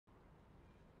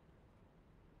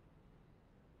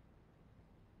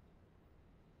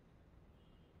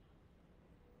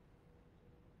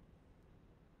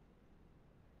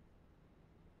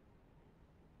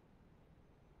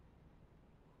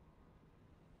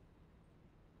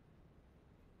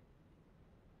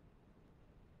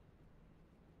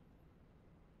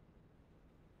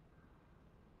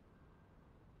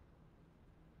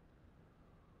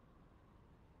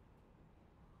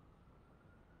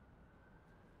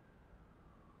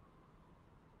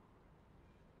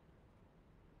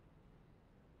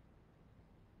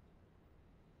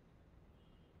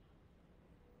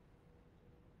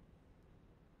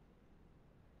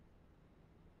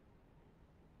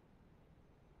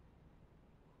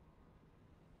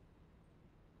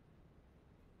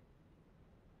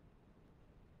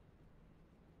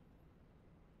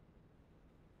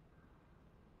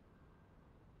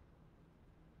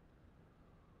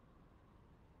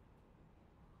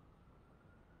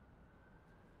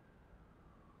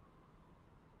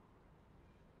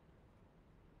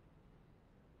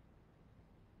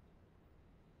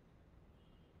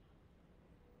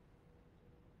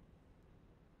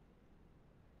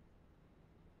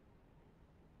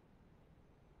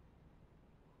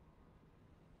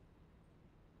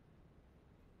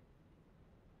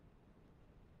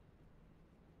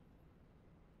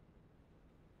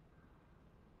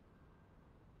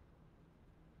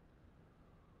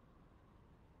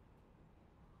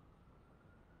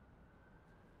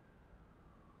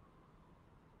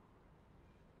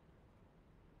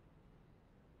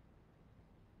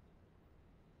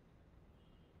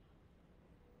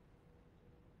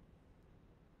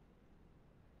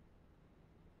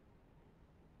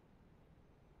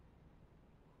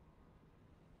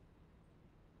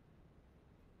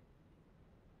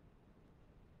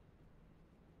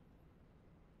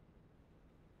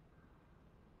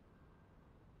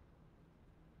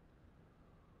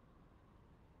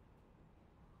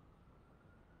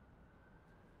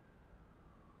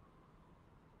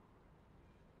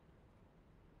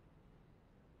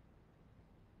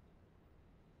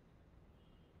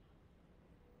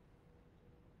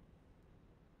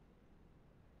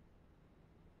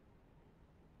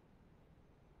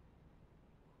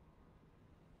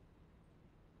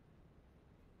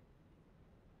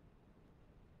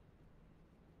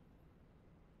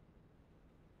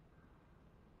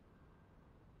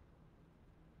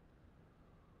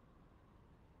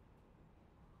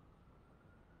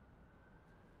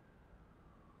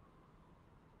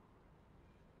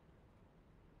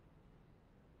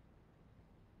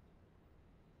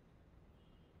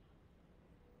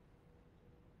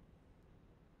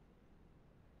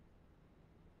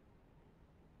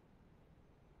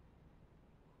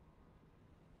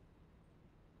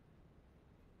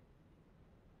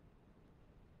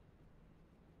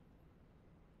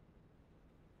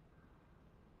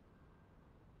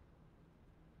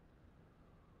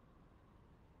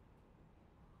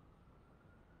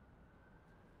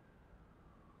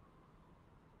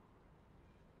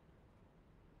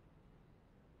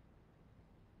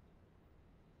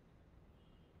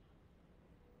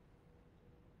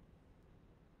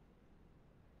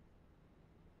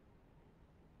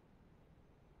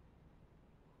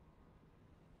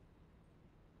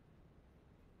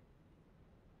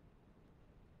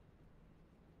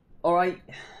Alright.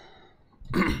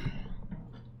 I'm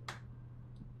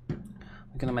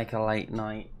gonna make a late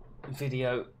night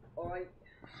video. Alright.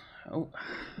 Oh.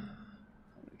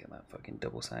 Let me get that fucking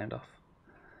double sound off.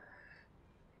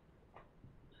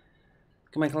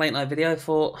 Gonna make a late night video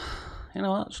for, you know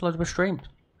what, just load up a stream.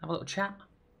 Have a little chat.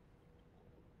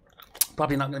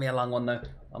 Probably not gonna be a long one though.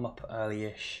 I'm up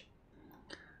early-ish.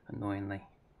 Annoyingly.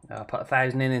 I put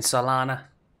 1,000 in Solana.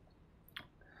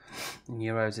 In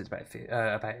euros, it's about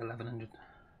 1,100.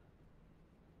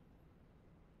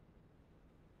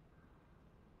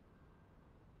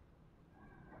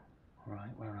 Right,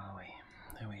 where are we?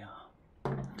 There we are.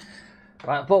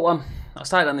 Right, I bought one. I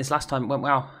started on this last time. It went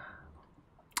well.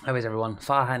 How is everyone?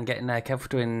 Farhan getting there. Kev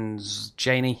Twins.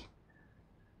 Janie.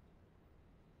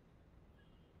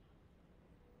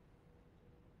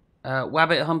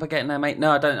 Wabbit Humper getting there, mate.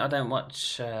 No, I don't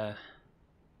watch. I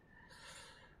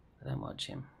don't watch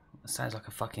him. It sounds like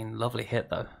a fucking lovely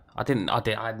hit though. I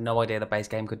had no idea the base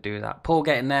game could do that. Paul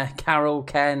getting there. Carol,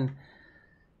 Ken.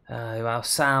 Who else?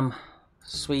 Sam.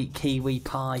 Sweet Kiwi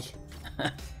Pie.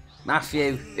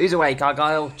 Matthew. Who's awake?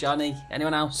 Argyle. Johnny.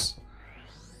 Anyone else?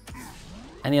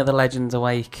 Any other legends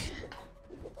awake?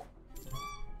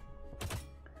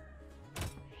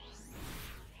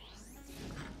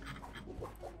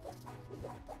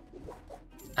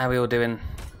 How are we all doing?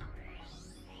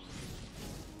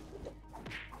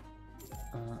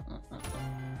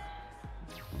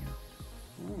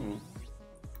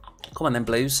 Come on then,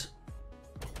 Blues.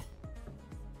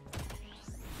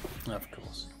 Of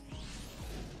course.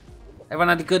 Everyone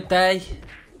had a good day?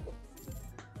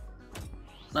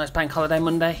 Nice bank holiday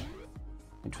Monday,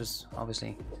 which was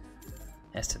obviously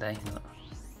yesterday, but,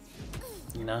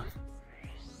 you know.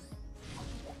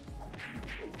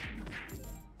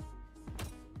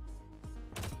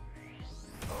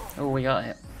 Oh, we got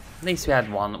it. At least we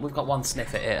had one. We've got one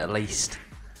sniff at it at least.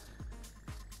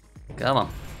 Come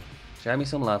on. Show me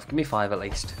some love. Give me 5 at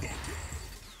least.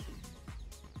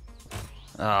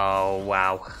 Oh,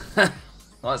 wow.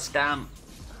 What a scam.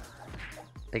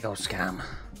 Big old scam.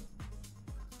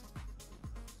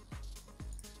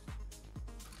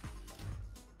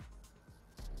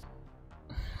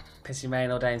 Pissing rain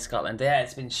all day in Scotland. Yeah,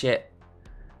 it's been shit.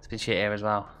 It's been shit here as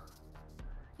well.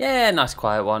 Yeah, nice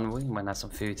quiet one. We went and had some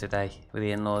food today with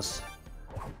the in-laws.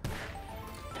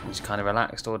 Just kind of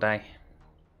relaxed all day.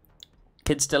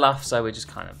 Kids still off, so we're just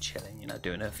kind of chilling, you know,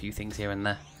 doing a few things here and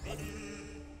there.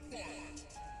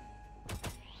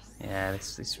 Yeah,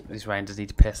 this rain does need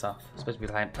to piss off. I'm supposed to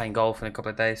be playing golf in a couple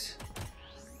of days.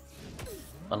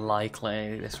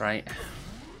 Unlikely, this rate.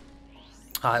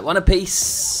 Alright, one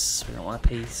apiece. We don't want a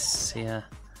piece here.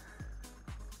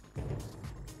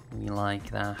 We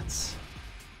like that.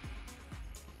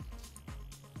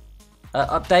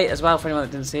 Update as well for anyone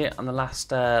that didn't see it on the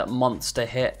last monster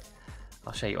hit.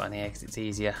 I'll show you on here because it's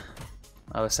easier.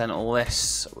 I was sent all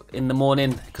this in the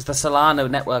morning because the Solana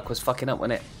network was fucking up when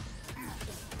it.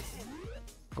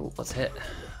 Oh, what's hit?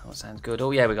 Oh, sounds good. Oh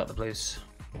yeah, we got the Blues.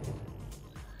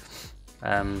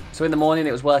 So in the morning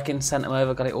it was working. Sent them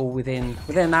over. Got it all within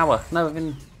an hour. No,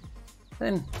 within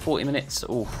 40 minutes.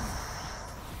 Oh,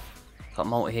 got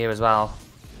multi here as well.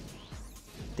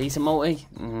 Decent multi.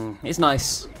 It's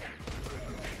nice.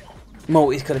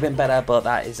 Multis could have been better, but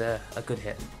that is a good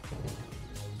hit.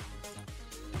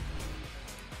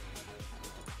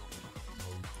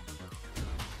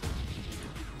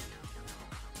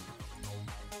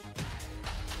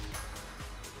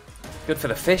 Good for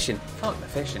the fishing. Fuck the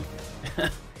fishing.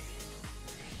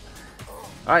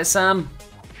 Alright, Sam.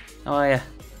 How are you?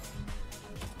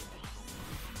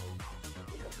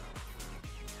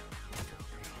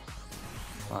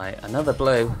 Right, another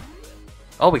blue.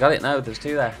 Oh, we got it now. There's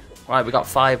 2 there. Right, we got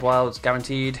 5 wilds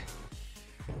guaranteed.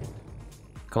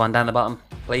 Come on, down the bottom,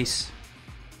 please.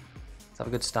 Let's have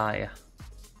a good start here.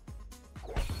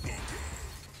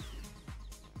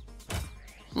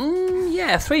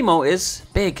 Yeah, 3 multis.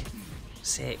 Big.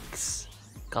 6.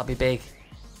 Gotta be big.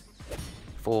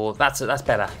 4. That's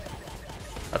better.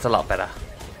 That's a lot better.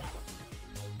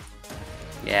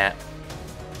 Yeah.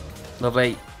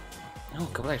 Lovely. Oh, a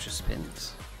couple extra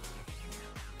spins.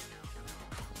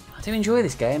 I do enjoy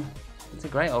this game. It's a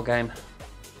great old game.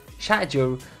 Shattered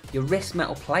your wrist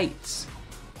metal plates.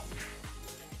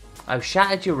 Oh,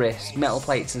 shattered your wrist, metal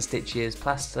plates and stitches,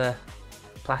 plastered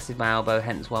my elbow,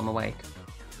 hence why I'm awake.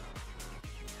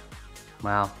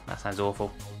 Wow, that sounds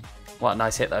awful. What a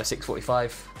nice hit though,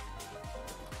 645.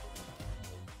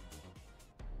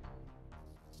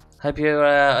 Hope you're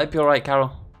alright,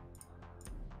 Carol.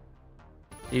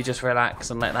 You just relax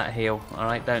and let that heal,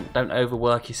 alright? Don't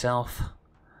overwork yourself.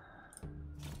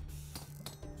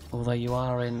 Although you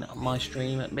are in my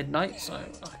stream at midnight, so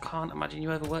I can't imagine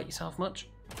you overwork yourself much.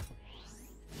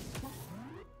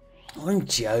 I'm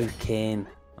joking.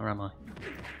 Or am I?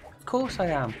 Of course I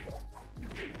am.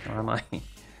 Or am I?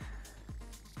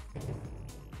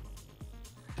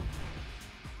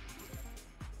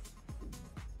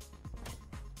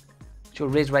 Your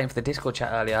Riz waiting for the Discord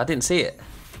chat earlier. I didn't see it.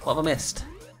 What have I missed?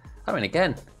 I'm in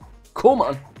again. Come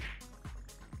on.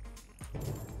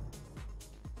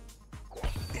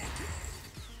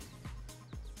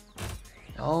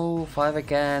 Oh, 5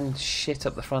 again. Shit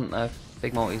up the front though.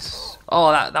 Big multis.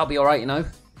 Oh, that'll be alright, you know.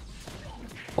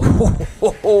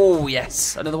 Oh,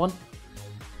 yes. Another one.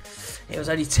 It was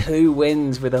only 2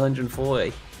 wins with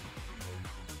 140.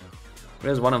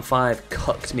 Riz 1 and 5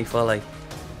 cucked me fully.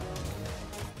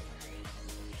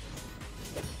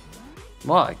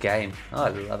 What a game. I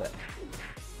love it.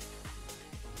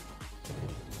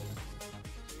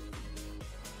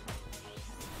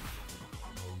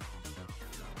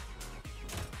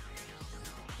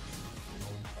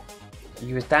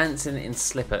 You was dancing in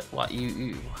slipper. What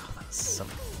you that's some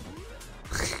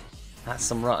that's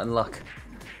some rotten luck.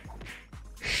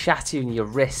 Shattering your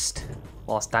wrist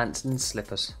whilst dancing in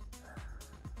slippers.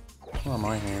 What am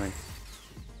I hearing?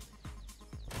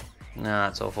 Nah,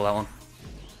 that's awful, that one.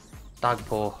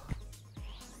 Dagpaw.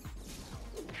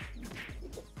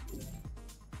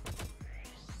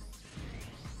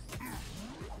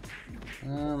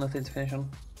 Nothing to finish on.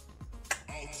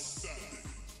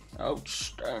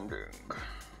 Outstanding.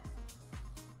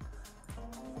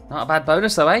 Not a bad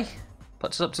bonus though, eh?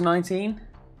 Puts us up to 19.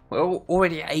 We're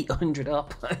already at 800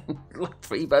 up.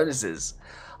 3 bonuses.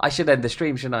 I should end the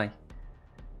stream, shouldn't I?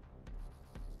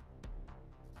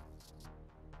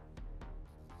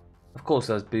 Of course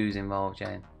there's booze involved,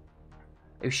 Jane.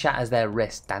 Who shatters their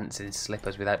wrist dancing in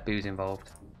slippers without booze involved?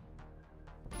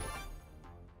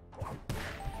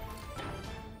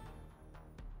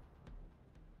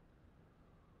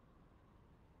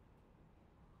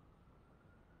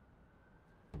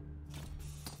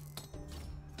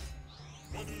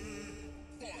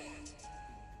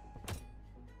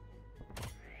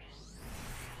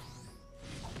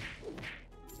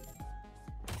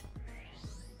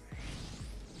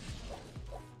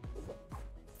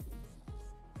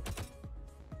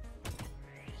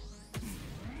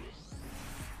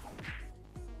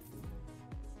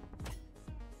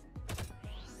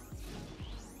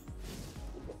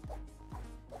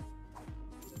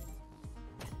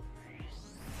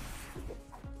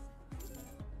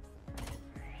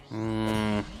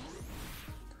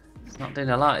 It's not doing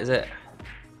a lot, is it?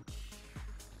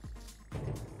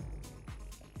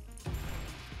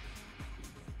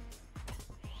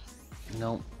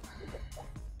 Nope.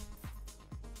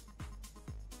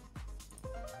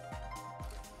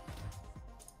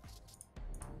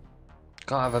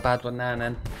 Can't have a bad one now and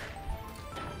then.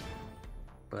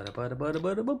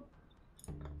 Boom.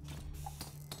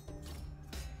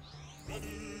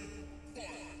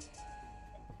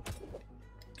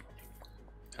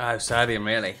 Oh, Serbian,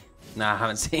 really? No, I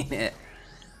haven't seen it.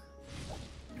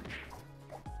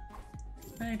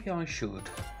 Maybe I should.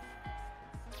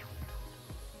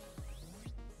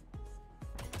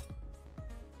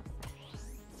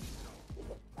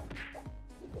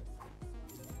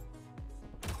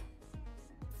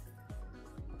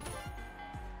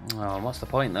 Oh, what's the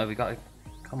point though? We got to...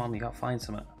 Come on, we got to find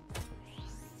something.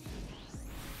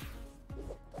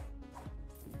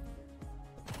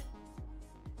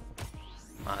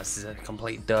 Oh, this is a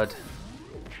complete dud.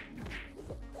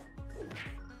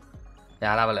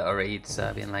 Yeah, I'll have a little read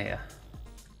Serbian later.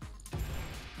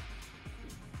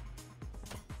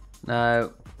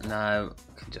 No, no.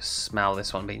 I can just smell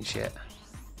this one being shit.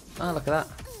 Oh, look at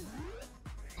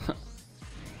that.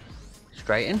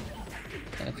 Straight in.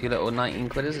 Okay, a few little 19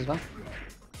 quitters as well.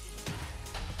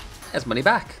 There's money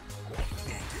back.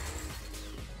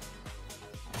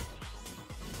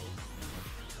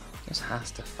 Just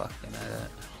has to fucking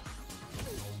edit.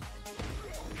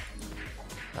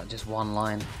 That just one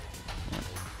line. Yeah.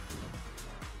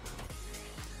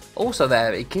 Also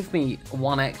there, it gave me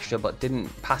 1 extra but didn't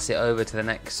pass it over to the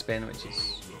next spin, which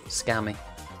is scammy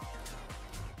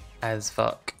as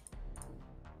fuck.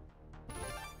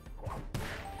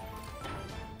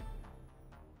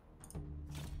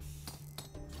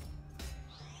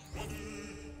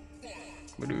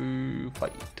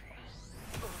 Fight.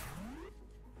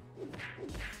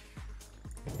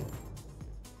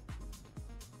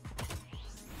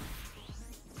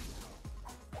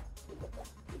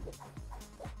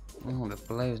 Oh, the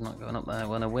blow's not going up there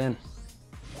when I win.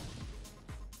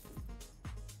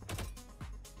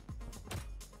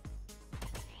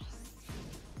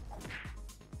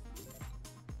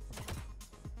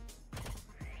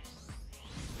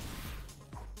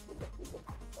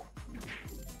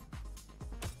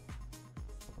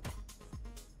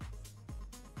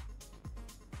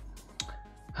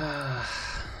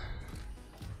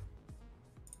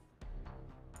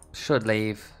 Should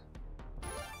leave.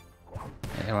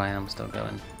 Here I am, still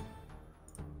going.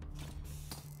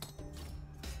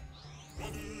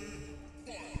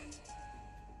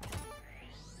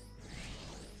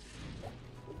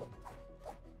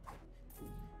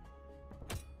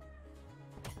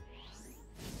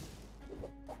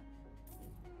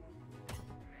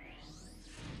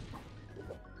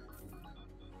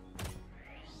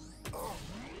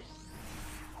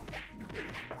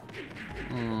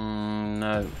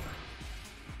 No.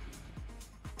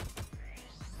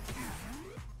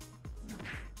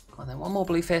 Oh, then one more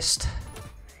blue fist.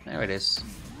 There it is.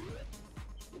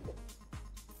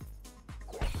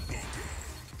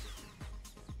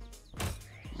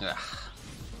 Ugh.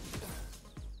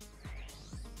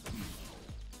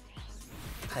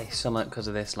 Pay somewhat because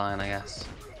of this line, I guess.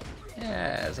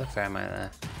 Yeah, there's a fair amount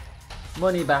there.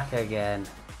 Money back again.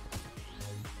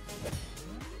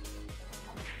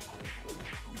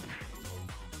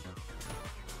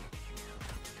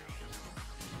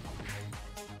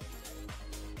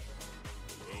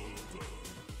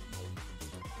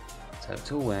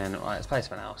 To win. Right, let's play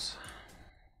something else.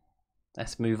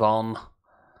 Let's move on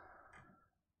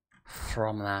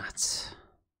from that.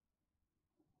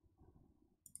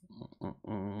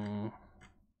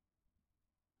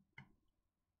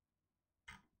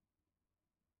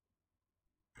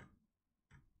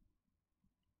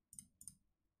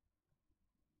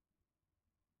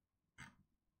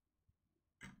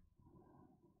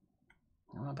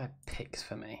 What about picks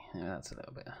for me? Yeah, that's a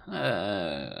little bit.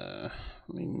 I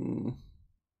mean,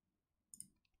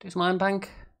 do some Iron Bank.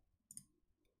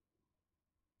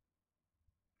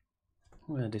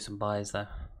 I'm gonna do some buys though.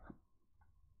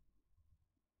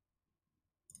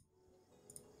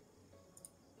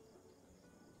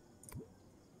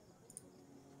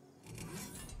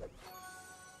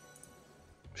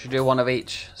 Should do one of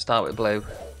each. Start with blue.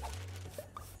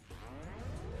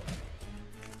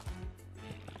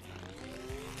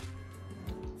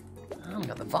 Oh, we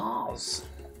got the vase.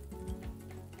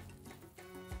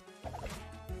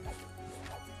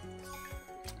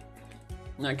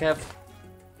 No, Kev.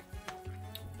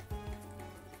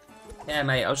 Yeah,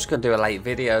 mate, I was just gonna do a late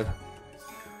video,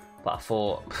 but I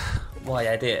thought, why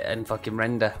edit and fucking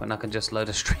render when I can just load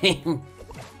a stream,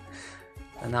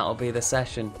 and that'll be the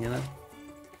session, you know.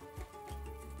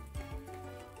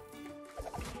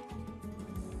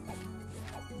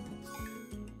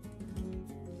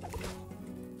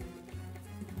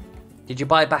 Did you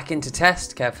buy back into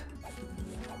test, Kev?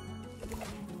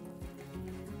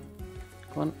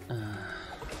 Go on.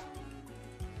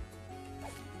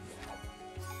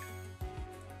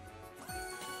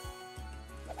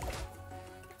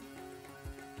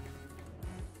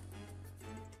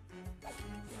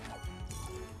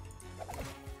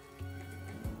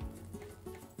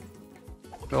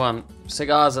 Go on.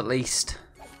 Cigars at least.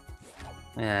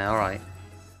 Yeah, alright.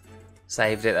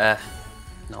 Saved it there.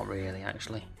 Not really,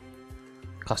 actually.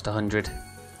 Cost 100.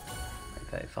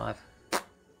 35.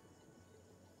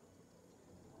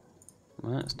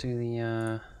 Let's do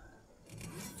the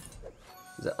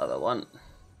other one.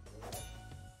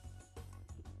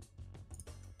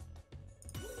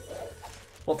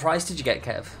 What price did you get,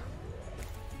 Kev?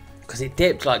 Because it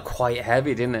dipped like quite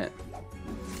heavy, didn't it?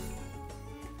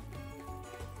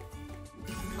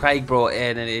 Craig brought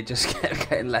in and it just kept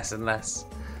getting less and less.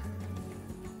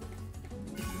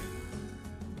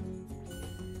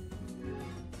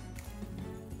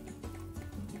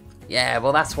 Yeah,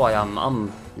 well that's why I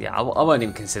won't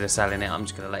even consider selling it. I'm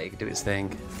just gonna let it do its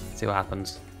thing, see what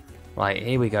happens. Right,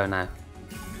 here we go now.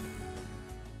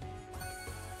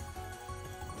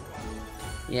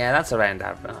 Yeah, that's around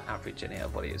average in here,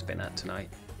 what it has been at tonight.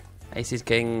 Aces,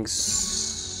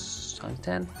 kings, times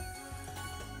 10.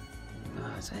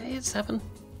 It's 7.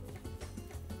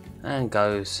 And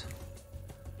goes.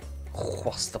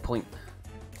 What's the point?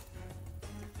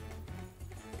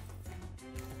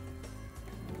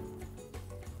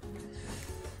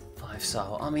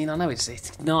 So I mean, I know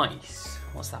it's nice.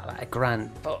 What's that, about $1,000?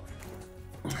 But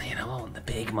you know, I want the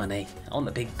big money. I want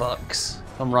the big bucks.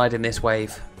 I'm riding this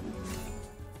wave.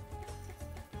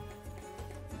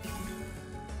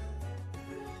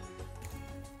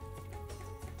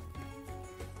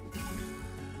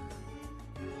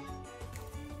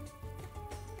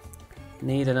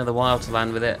 Need another wild to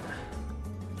land with it.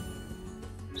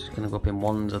 Just gonna go up in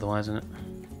ones otherwise, isn't it?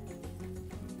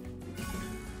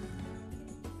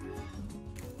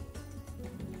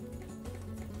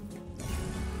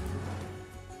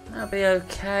 That'll be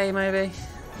okay, maybe.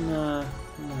 No,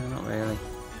 not really.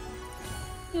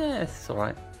 Yeah, it's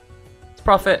alright. It's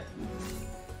profit.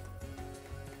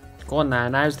 Go on now,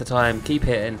 now's the time. Keep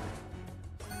hitting.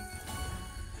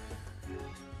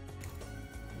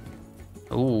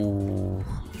 Ooh.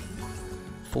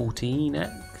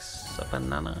 14x. A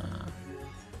banana.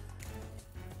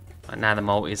 Right, now the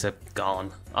multis are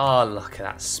gone. Oh, look at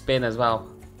that spin as well.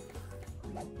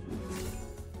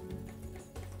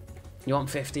 You want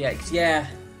 50x? Yeah.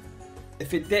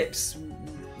 If it dips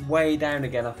way down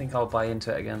again, I think I'll buy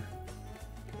into it again.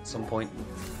 At some point.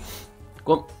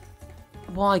 Go on.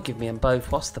 Why give me them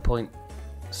both? What's the point?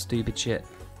 Stupid shit.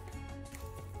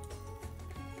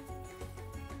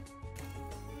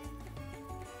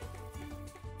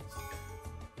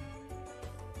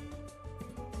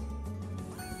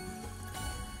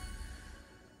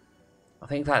 I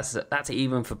think that's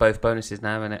even for both bonuses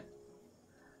now, isn't it?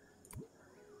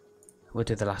 We'll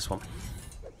do the last one.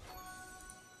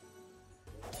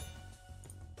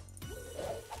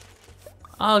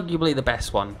 Arguably the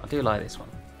best one. I do like this one.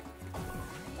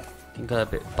 Can go a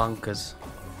bit bonkers.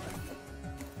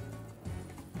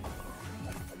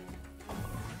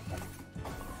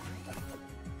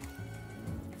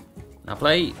 Now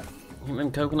play. And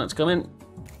then coconut's coming.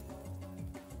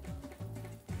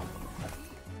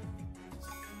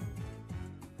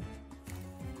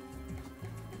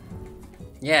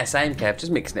 Yeah, same Kev,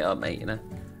 just mixing it up, mate, you know.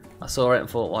 I saw it and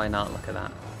thought, why not? Look at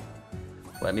that.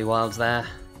 Wet me wilds there.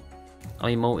 Oh,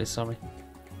 you multis, sorry.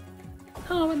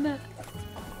 Oh, in there.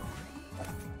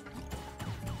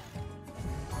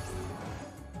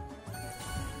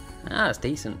 Ah, that's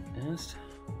decent. Yes.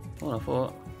 What I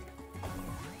thought.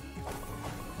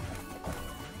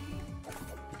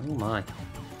 Oh my.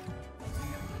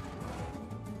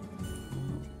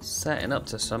 Setting up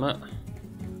to summit.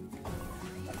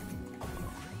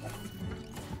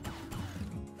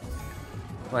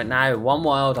 Right now, one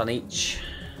wild on each,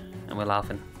 and we're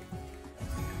laughing.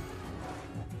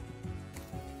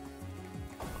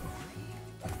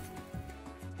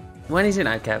 When is it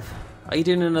now, Kev? Are you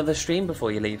doing another stream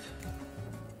before you leave?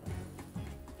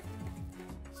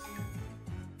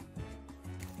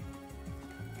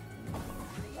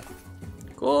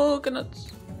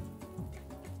 Coconuts.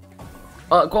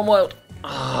 Oh, go on wild.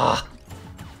 Ah.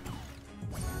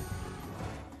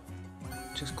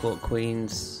 Just caught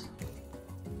queens.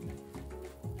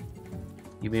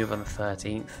 You move on the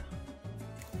 13th.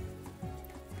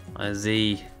 A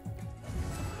Z.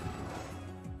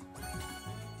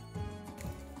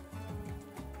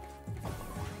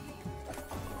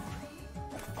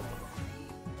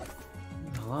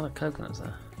 A lot of coconuts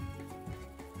there.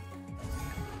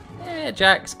 Yeah,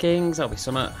 jacks, kings, that'll be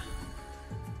something.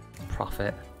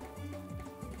 Profit.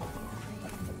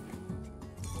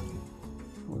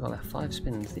 We've got like 5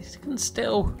 spins. This can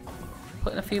still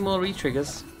put in a few more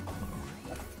re-triggers.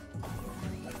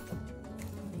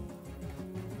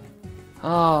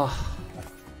 Oh,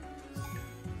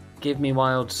 give me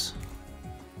wilds.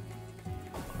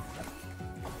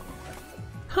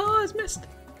 Oh, it's missed.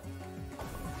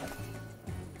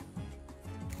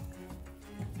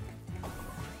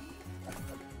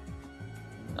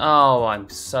 Oh, I'm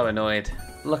so annoyed.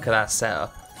 Look at that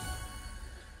setup.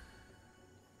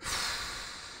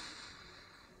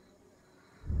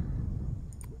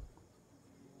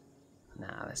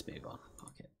 Nah, let's move on.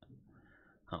 Fuck it.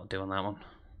 I'll do on that one.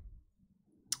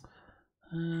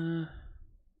 Do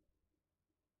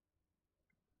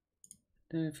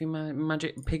a few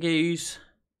magic piggies.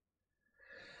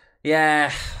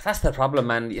 Yeah, that's the problem,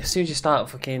 man. As soon as you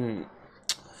start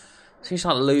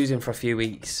losing for a few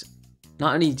weeks,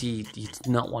 not only do you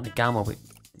not want to gamble, but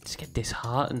you just get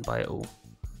disheartened by it all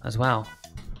as well.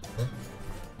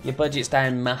 Your budget's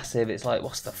down massive. It's like,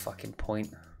 what's the fucking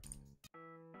point?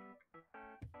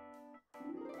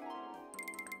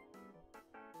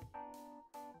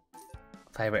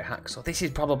 Favourite hacksaw. This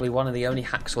is probably one of the only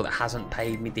hacksaw that hasn't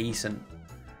paid me decent.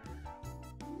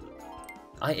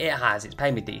 It's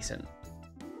paid me decent.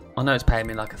 I know it's paid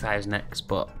me like 1000x,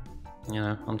 but you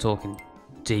know, I'm talking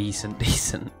decent.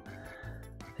 This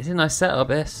is a nice setup,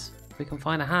 this. If we can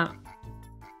find a hat.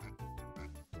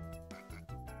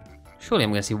 Surely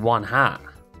I'm going to see one hat.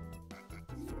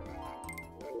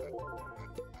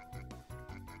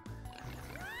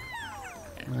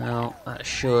 Well, that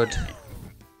should...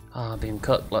 Ah, being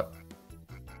cut, look.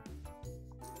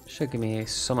 Should give me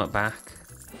something back.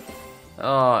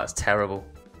 Oh, that's terrible.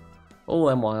 All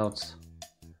them wilds.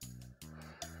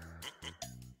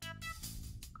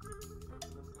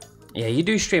 Yeah, you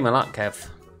do stream a lot, Kev.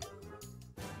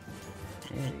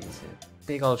 Yeah, he's a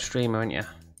big old streamer, aren't you?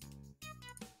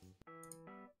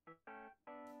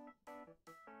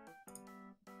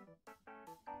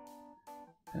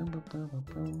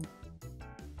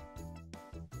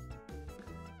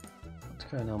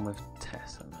 What's going on with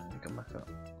Tess? Let me come back up.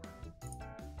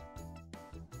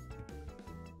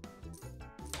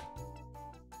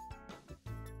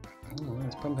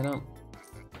 pumping up.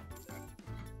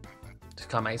 Just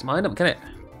can't make his mind up, can it?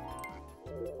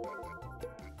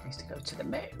 Needs to go to the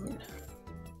moon.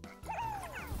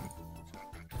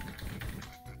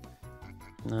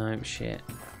 No, shit.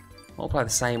 I'll play the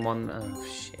same one. Oh,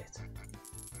 shit.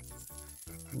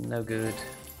 No good.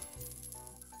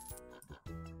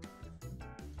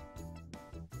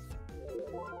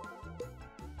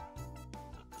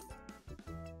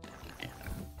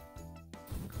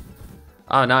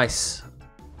 Oh, nice.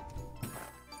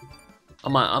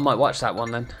 I might watch that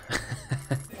one then.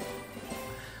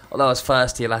 Although I was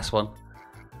first to your last one.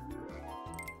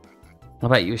 I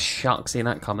bet you were shocked seeing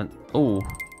that comment. Ooh.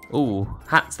 Ooh.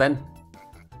 Hats then.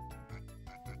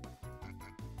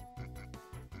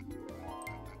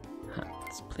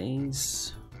 Hats,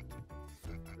 please.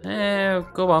 Oh,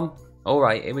 go on.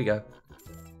 Alright, here we go.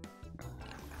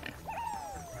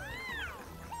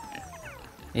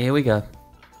 Here we go.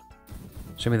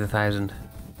 Show me the 1,000.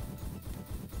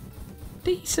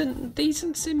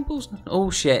 Decent symbols. Oh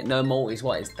shit, no multis.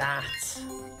 What is that?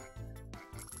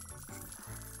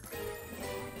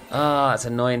 Ah, that's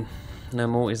annoying. No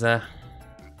multis there.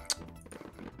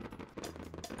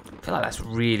 I feel like that's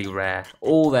really rare.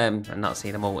 All them and not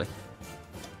seeing a multi.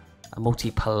 A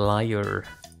multiplier.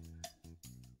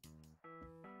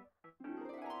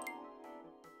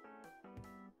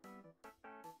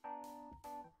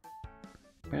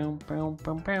 Bow, bow,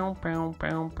 bow, bow, bow,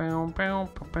 bow, bow, bow,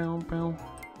 bow, bow.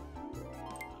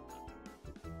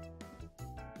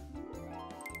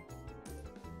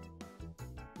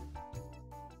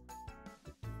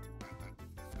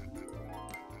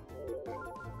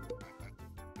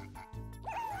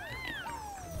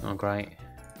 Oh, great.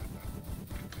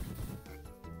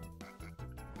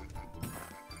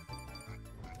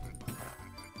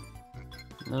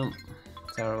 No,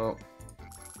 terrible.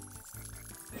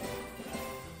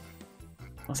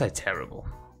 I say terrible.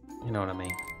 You know what I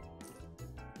mean.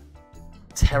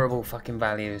 Terrible fucking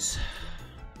values.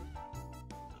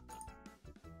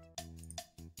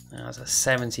 That's a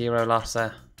 €70 loss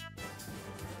there.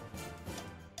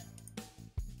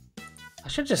 I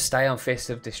should just stay on Fist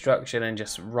of Destruction and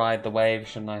just ride the wave,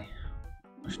 shouldn't I?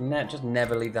 I should just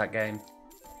never leave that game.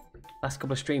 Last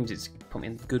couple of streams, it's put me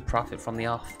in good profit from the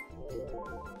off.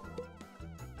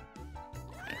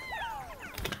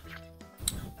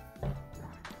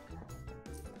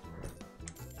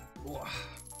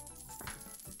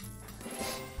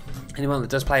 Anyone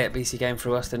that does play at BC Game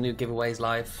through us, the new giveaways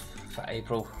live for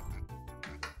April.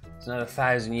 It's another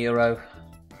 €1,000.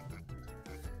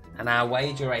 And our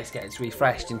wager race gets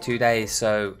refreshed in 2 days,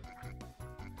 so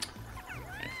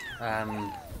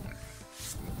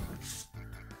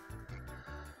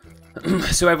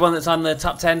so everyone that's on the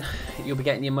top 10, you'll be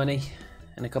getting your money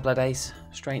in a couple of days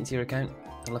straight into your account.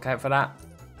 So look out for that.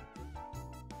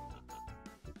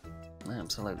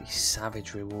 Absolutely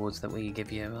savage rewards that we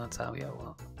give you, I'll tell you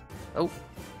what. Oh,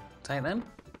 take them.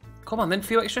 Come on then, a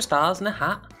few extra stars and a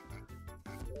hat.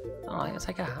 Alright, I'll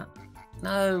take a hat.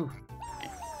 No.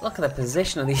 Look at the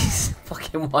position of these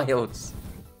fucking wilds.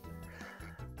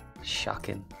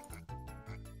 Shocking.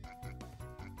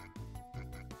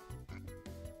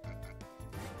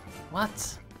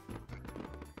 What?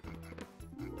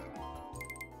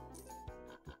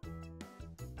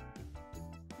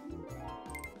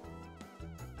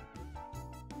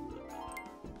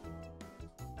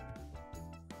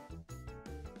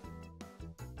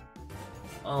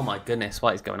 Oh my goodness,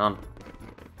 what is going on?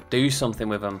 Do something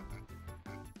with them.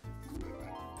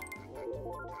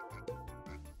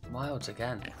 Wilds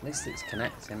again. At least it's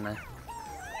connecting there.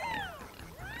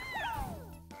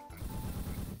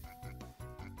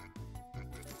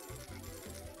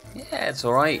 Yeah, it's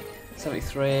alright.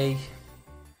 73.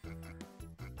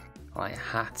 Alright,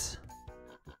 hat.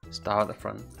 Star at the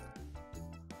front.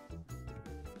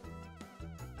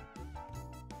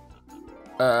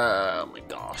 Oh my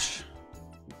gosh.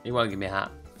 He won't give me a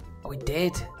hat. Oh, he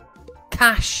did.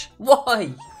 Cash.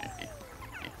 Why?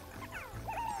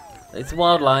 It's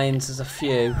wild lines. There's a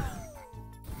few.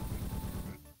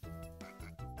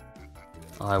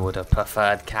 I would have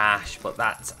preferred cash, but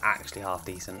that's actually half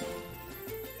decent.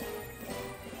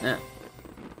 Yeah.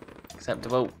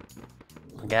 Acceptable.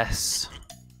 I guess.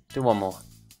 Do one more.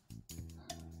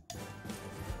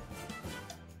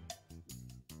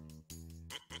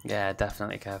 Yeah,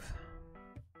 definitely, Kev.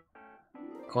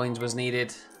 Coins was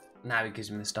needed. Now he gives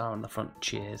me the star on the front.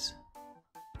 Cheers.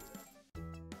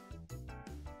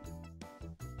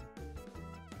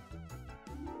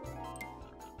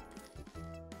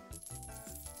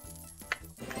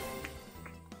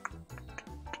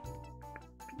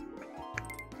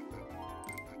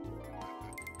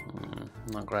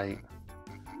 Not great.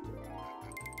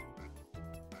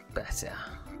 Better.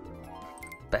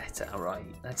 Better, right.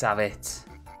 Let's have it.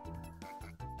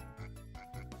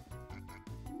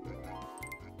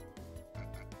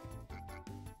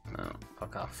 Oh,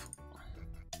 fuck off.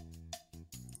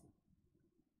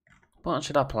 What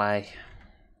should I play?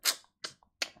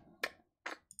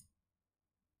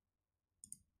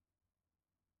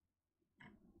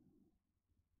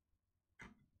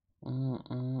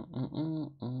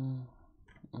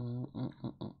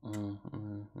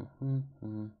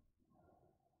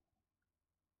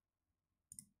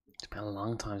 It's been a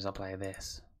long time since I played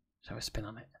this. Shall we spin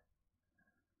on it?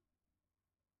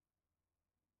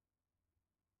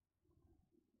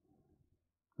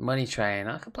 Money Train.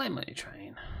 I can play Money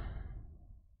Train.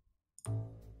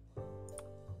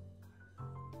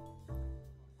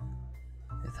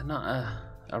 Is there not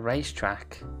a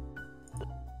racetrack?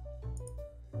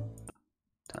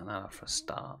 Don't know for a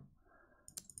start.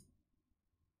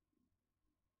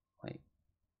 Wait.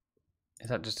 Is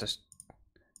that just a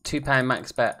 £2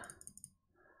 max bet?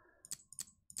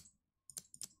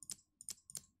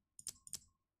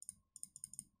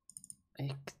 Are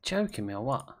you joking me or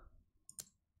what?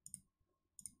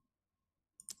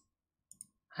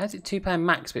 How's it £2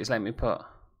 max, but it's letting me put?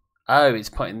 Oh, it's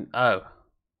putting. Oh.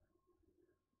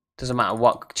 Doesn't matter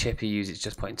what chip you use, it's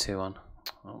just putting 2 on.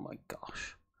 Oh my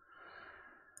gosh.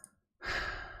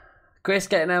 Chris,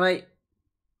 get in there, mate.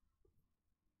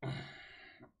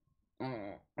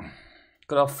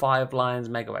 Good old 5 Lions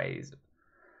Megaways.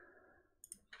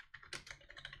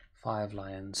 5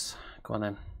 Lions. Go on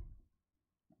then.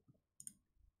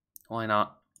 Why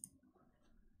not?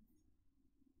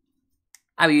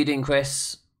 How are you doing,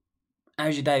 Chris?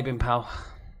 How's your day been, pal?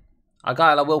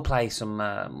 I will play some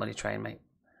Money Train, mate.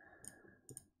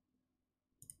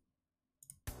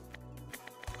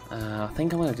 I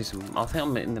think I'm gonna do some. I think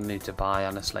I'm in the mood to buy,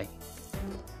 honestly.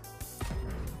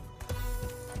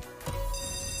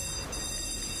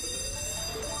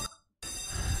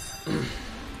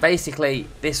 Basically,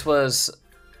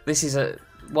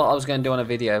 what I was going to do on a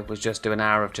video was just do an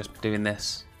hour of just doing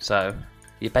this. So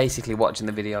you're basically watching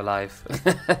the video live.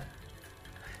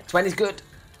 20's good.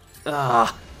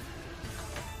 Ah.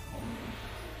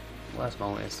 Where's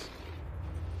Mortis?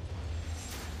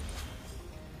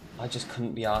 I just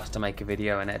couldn't be asked to make a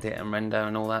video and edit and render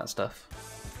and all that stuff.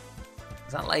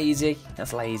 Is that lazy?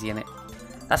 That's lazy, isn't it?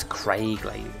 That's Craig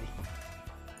lazy.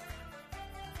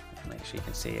 Make sure you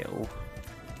can see it all.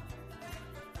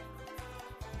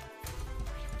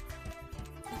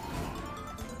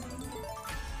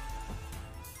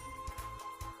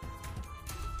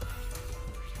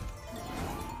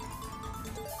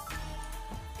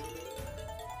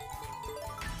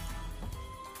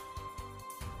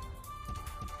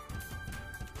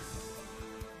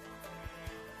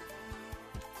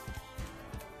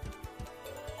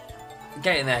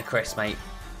 Get in there, Chris, mate.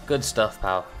 Good stuff,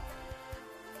 pal.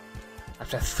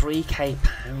 After 3k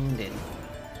pounding.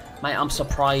 Mate, I'm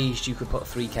surprised you could put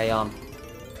 3k on.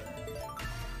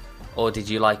 Or did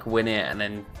you, like, win it and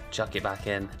then chuck it back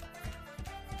in?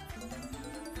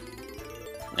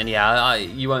 And yeah,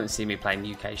 you won't see me playing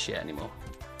UK shit anymore.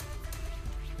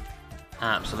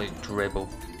 Absolute dribble.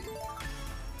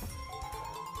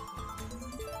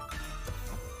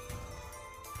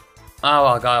 Oh,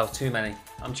 Argyle, too many.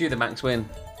 I'm due the max win.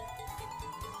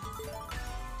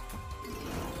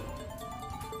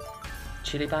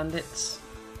 Chili Bandits?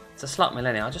 It's a slot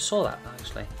millennium. I just saw that,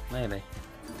 actually. Maybe.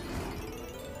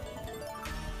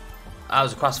 I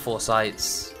was across 4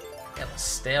 sites. Yeah, but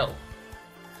still.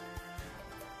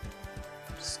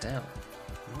 Still.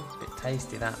 It's a bit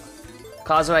tasty, that.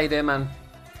 Kaza, how you doing, man?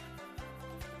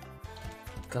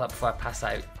 Good luck before I pass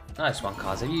out. Nice one,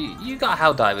 Kaza. You got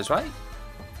Helldivers, right?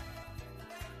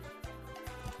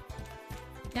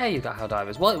 Yeah, you got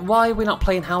Helldivers. Why are we not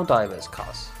playing Helldivers,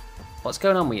 Cos? What's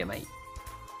going on with you, mate?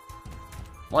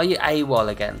 Why are you AWOL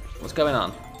again? What's going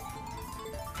on?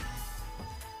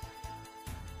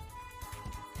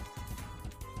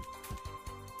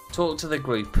 Talk to the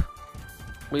group.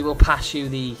 We will pass you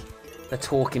the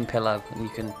talking pillow and you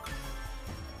can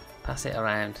pass it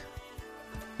around.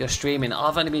 You're streaming.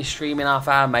 I've only been streaming half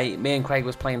hour, mate. Me and Craig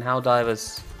was playing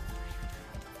Helldivers.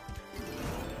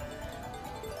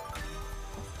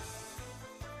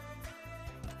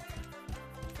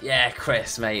 Yeah,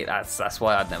 Chris, mate, that's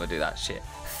why I'd never do that shit.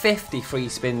 50 free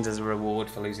spins as a reward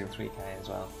for losing 3k as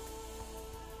well.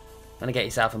 Gonna get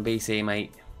yourself in BC,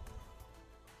 mate.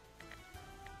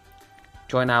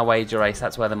 Join our wager race,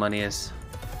 that's where the money is.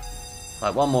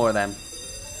 Like, one more of them.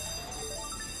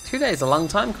 2 days is a long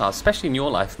time, Carl, especially in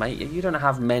your life, mate. You don't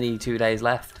have many 2 days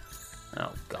left.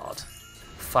 Oh, God.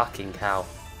 Fucking cow.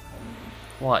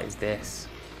 What is this?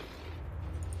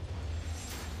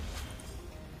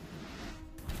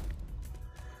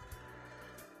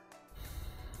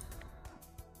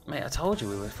 Mate, I told you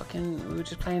we were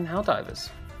just playing Helldivers.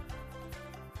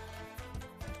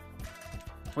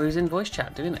 We was in voice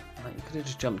chat doing it. Like, you could have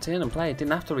just jumped in and played.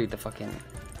 Didn't have to read the fucking...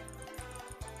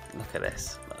 Look at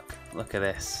this. Look at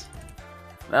this.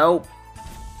 No.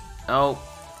 No.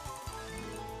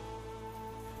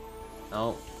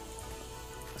 No.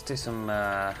 Let's do some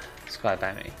Sky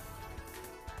Bounty.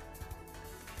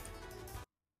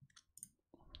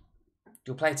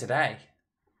 You'll play today.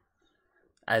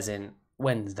 As in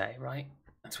Wednesday, right?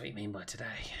 That's what you mean by today.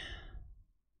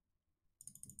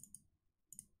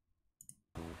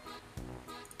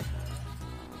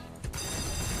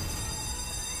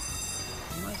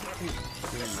 Why does it keep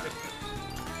doing that?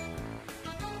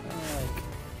 Like...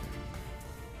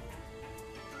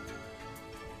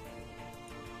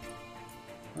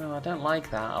 No, I don't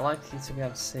like that. I like you to be able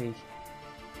to see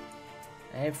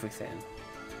everything.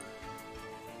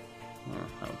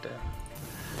 Oh dear.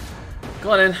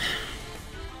 Go on in.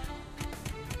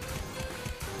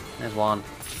 There's one.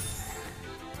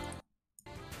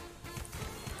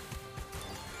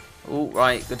 Oh,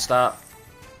 right, good start.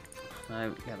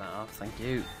 No, get that off, thank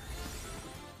you.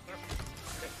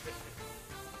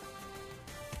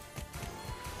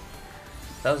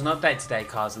 There was an update today,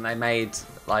 Cars, and they made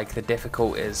like the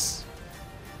difficulties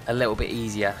a little bit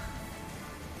easier.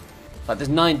 Like there's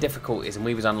 9 difficulties, and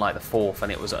we was on like the 4th,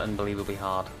 and it was unbelievably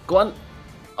hard. Go on.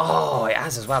 Oh, it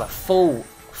has as well a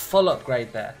full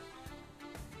upgrade there.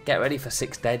 Get ready for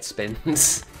 6 dead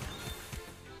spins.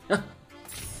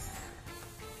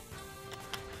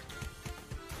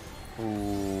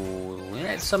 Ooh,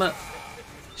 yeah, it's summer.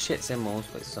 Shit's in walls,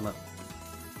 but it's summer.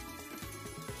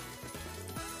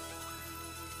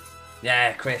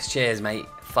 Yeah, Chris, cheers, mate.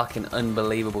 Fucking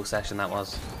unbelievable session that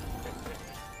was.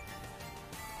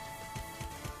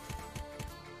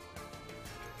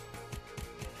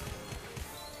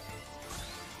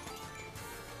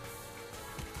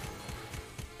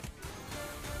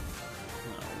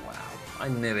 Oh, wow. I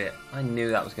knew it. I knew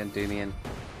that was going to do me in.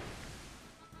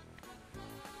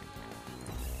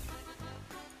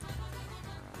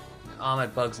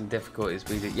 Armored bugs and difficulties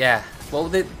we do. Yeah. Well,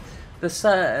 the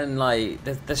certain like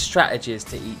the strategies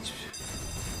to each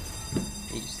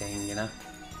thing, you know.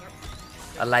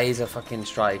 A laser fucking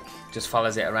strike just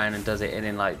follows it around and does it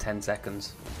in like 10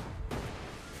 seconds.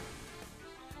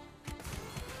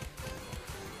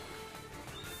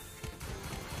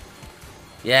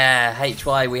 Yeah,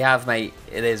 HY we have, mate.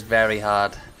 It is very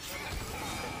hard.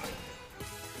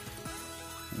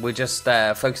 We're just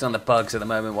focusing on the bugs at the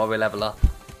moment while we level up.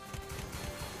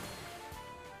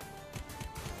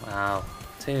 Wow,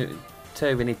 two.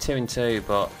 We need 2 and 2,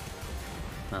 but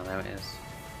oh, there it is.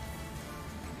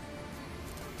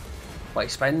 What are you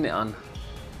spending it on?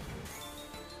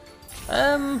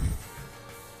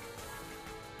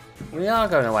 We are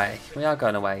going away. We are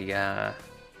going away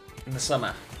in the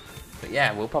summer. But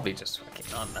yeah, we'll probably just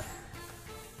fucking on there.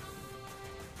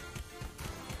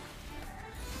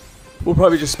 We'll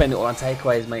probably just spend it all on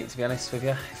takeaways, mate. To be honest with you,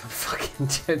 if I'm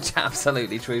fucking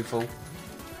absolutely truthful.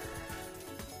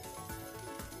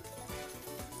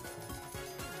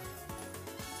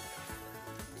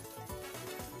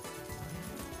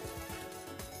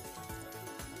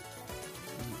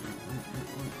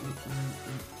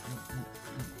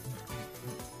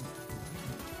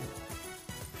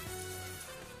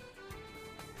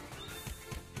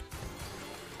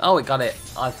 Oh, it got it.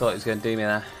 I thought it was going to do me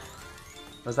there.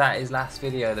 Was that his last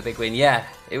video, the big win? Yeah,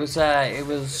 it was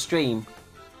stream.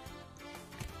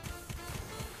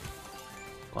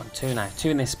 Go on, 2 now.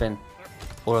 2 in this spin.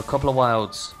 Or a couple of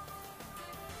wilds.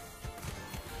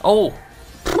 Oh!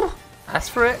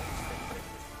 Ask for it.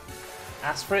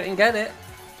 Ask for it and get it.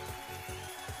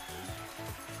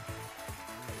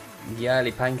 The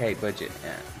early pancake budget.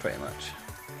 Yeah, pretty much.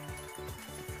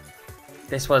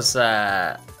 This was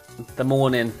the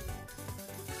morning,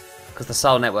 because the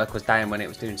Soul Network was down when it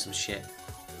was doing some shit.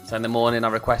 So in the morning I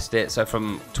requested it. So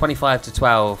from 25 to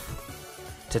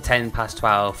 12 to 10 past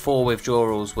 12, 4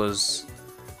 withdrawals was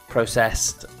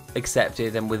processed,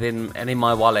 accepted, and in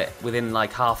my wallet within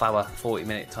like half hour,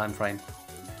 40-minute time frame.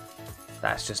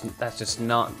 That's just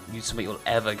not something you'll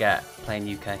ever get playing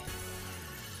UK.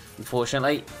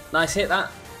 Unfortunately, nice hit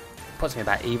that. Puts me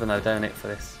about even though, don't it, for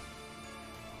this.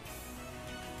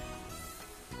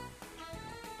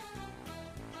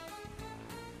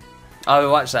 Oh,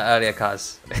 we watched that earlier,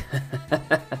 cuz.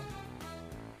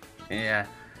 Yeah.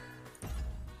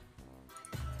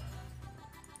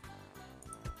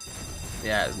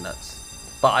 Yeah, it was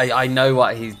nuts. But I know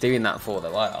what he's doing that for,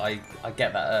 though. I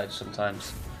get that urge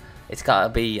sometimes. It's got to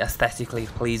be aesthetically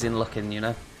pleasing looking, you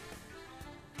know?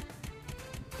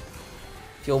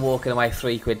 If you're walking away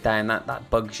 £3 down, that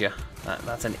bugs you.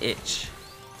 That's an itch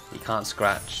you can't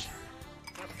scratch.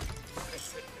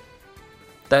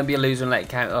 Don't be a loser and let it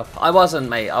count up. I wasn't,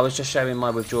 mate. I was just showing my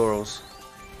withdrawals.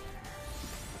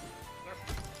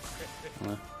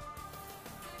 No.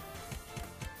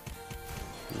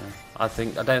 I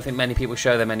don't think many people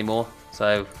show them anymore.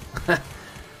 So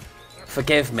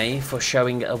forgive me for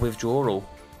showing a withdrawal.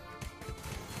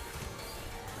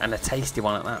 And a tasty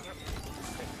one at that.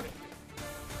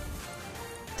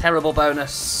 Terrible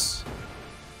bonus.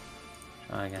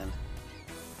 Try again.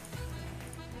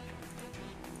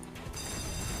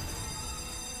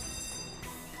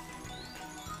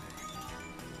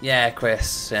 Yeah,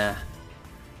 Chris, yeah.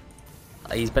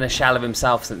 He's been a shell of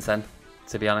himself since then,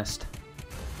 to be honest.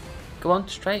 Go on,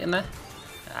 straight in there.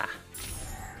 Ah.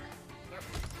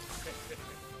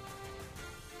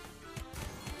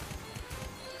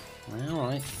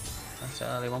 Alright, that's an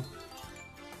early one.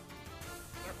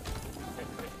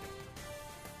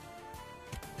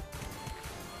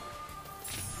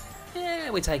 Yeah,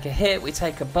 we take a hit, we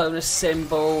take a bonus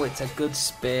symbol, it's a good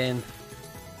spin.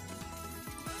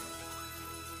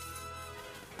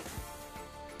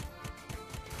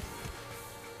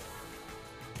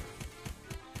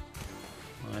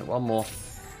 Alright, one more.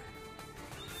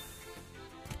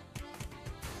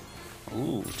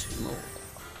 Ooh, 2 more.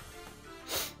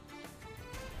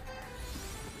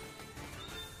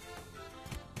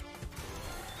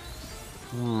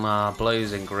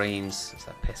 Blues and greens. It's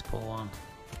a piss poor one.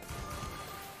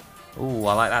 Ooh,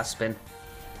 I like that spin.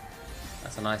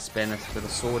 That's a nice spin. That's where the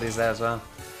sword is there as well.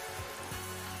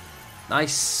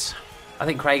 Nice. I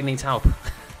think Craig needs help.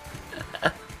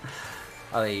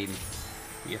 I mean,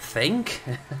 you think?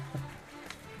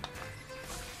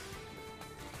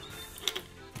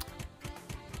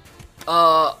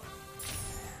 Oh,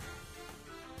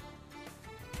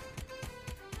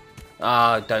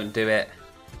 don't do it.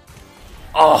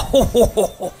 Oh,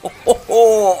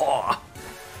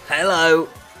 hello.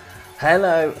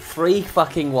 Hello. 3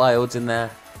 fucking wilds in there.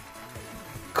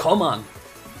 Come on.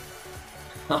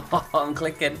 I'm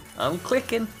clicking. I'm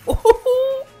clicking.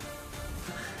 Over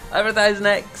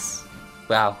 1000x.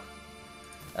 Wow.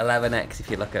 11x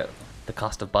if you look at the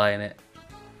cost of buying it.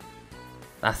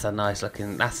 That's a nice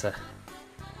looking. That's a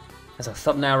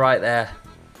thumbnail right there.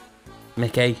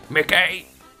 Mickey. Mickey.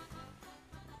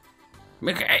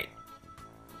 Mickey.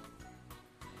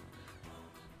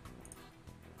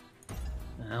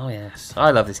 Oh yes,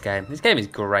 I love this game. This game is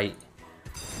great.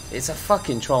 It's a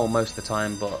fucking troll most of the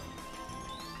time, but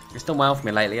it's done well for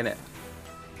me lately, innit?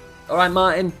 Alright,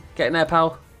 Martin, get in there,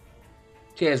 pal.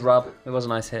 Cheers, Rob. It was a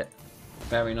nice hit.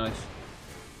 Very nice.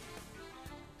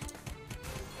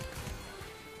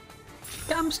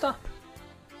 Damn, stop.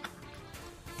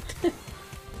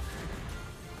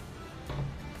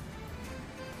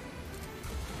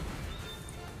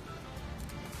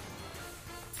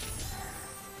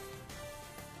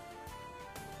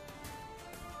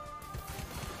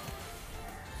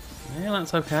 Yeah,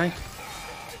 that's okay.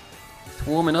 It's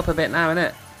warming up a bit now, isn't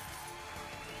it?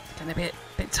 It's getting a bit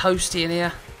toasty in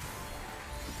here.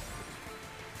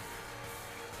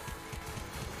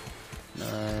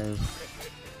 No.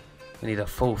 We need a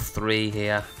full 3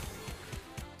 here.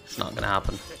 It's not going to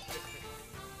happen.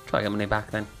 Try to get money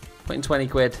back then. Put in 20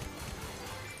 quid.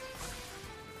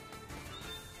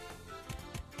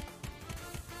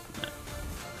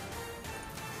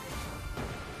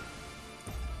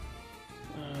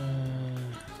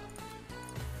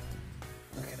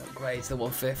 It's the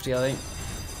 150, I think.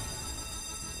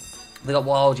 They got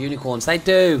wild unicorns. They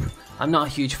do. I'm not a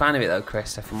huge fan of it though,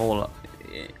 Chris. If I'm all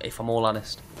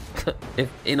honest,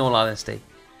 in all honesty,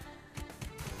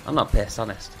 I'm not pissed.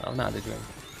 Honest, I've not had a drink.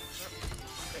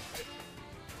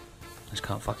 I just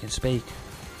can't fucking speak.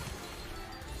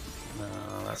 No,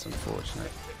 that's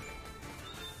unfortunate.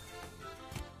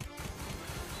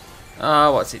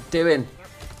 Oh, what's it doing?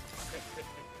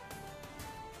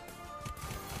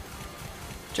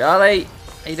 Charlie,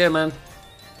 how you doing, man?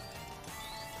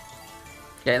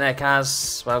 Get in there,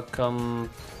 Kaz. Welcome.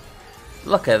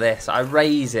 Look at this. I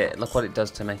raise it. Look what it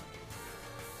does to me.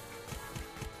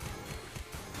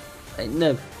 Hey,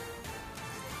 no.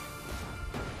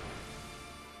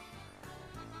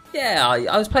 Yeah,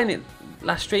 I was playing it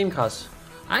last stream, Kaz.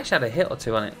 I actually had a hit or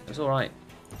 2 on it. It was alright.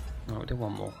 Oh, we did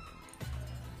 1 more.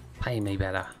 Pay me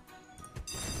better.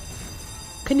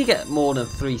 Can you get more than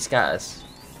 3 scatters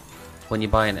when you're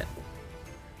buying it?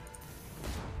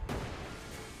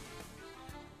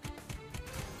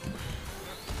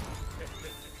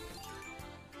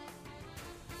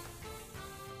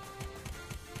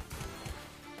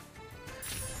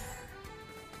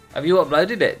 Have you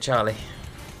uploaded it, Charlie?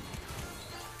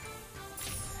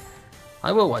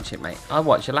 I will watch it, mate. I'll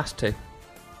watch the last two.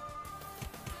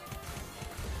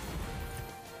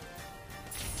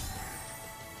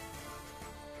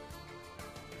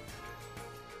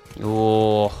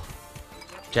 Oh,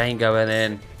 Jane going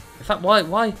in. In fact,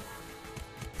 why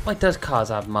does Cars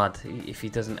have mud if he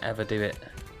doesn't ever do it?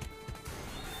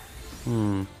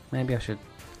 Maybe I should.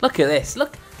 Look at this.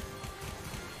 Look.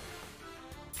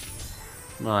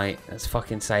 Right, let's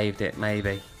fucking saved it.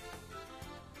 Maybe.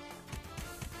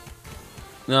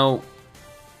 No.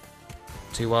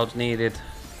 2 worlds needed.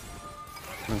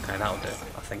 Okay, that'll do.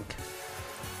 I think.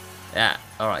 Yeah.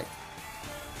 All right.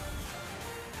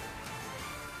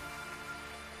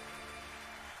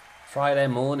 Friday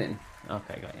morning.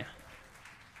 Okay, got you.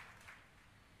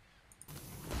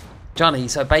 Johnny,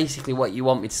 so basically what you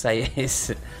want me to say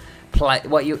is play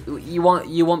what you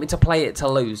want me to play it to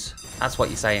lose. That's what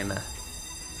you're saying there.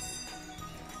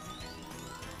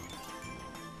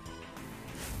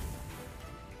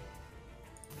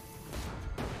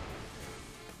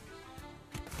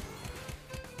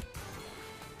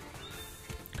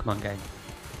 Come on, game.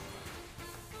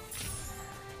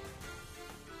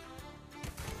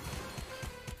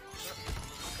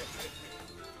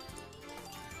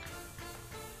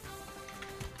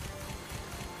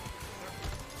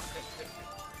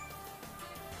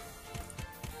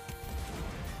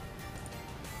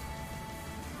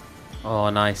 Oh,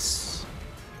 nice.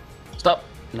 Stop.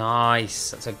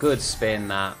 Nice. That's a good spin,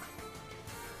 that.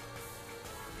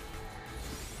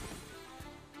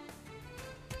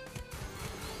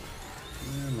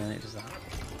 A minute, does that.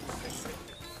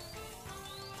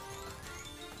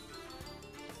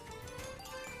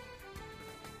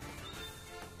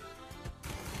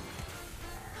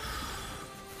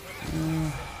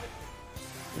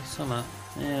 This summer.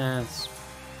 Yeah, it's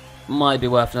might be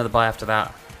worth another buy after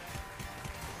that.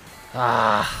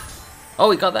 Ah. Oh,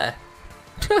 we got there.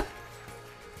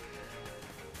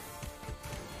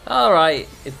 Alright.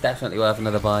 It's definitely worth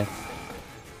another buy.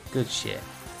 Good shit.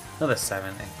 Another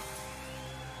 70.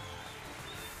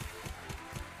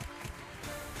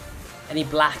 Any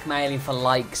blackmailing for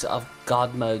likes of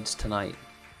God modes tonight?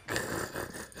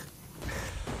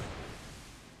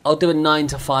 I'll do a 9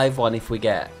 to 5 one if we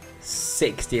get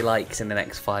 60 likes in the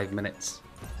next 5 minutes.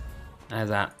 How's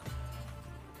that?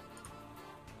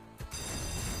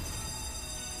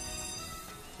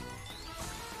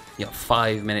 You got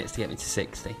 5 minutes to get me to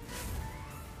 60.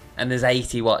 And there's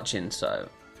 80 watching, so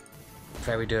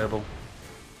very doable.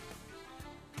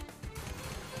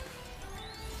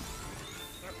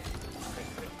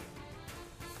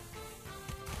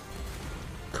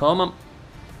 Come on.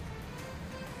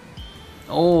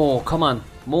 Oh, come on.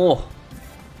 More.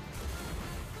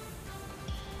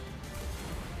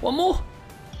 One more.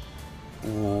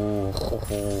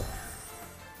 Ooh.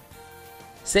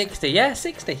 60, yeah,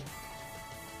 60.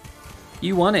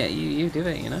 You want it, you do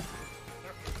it, you know.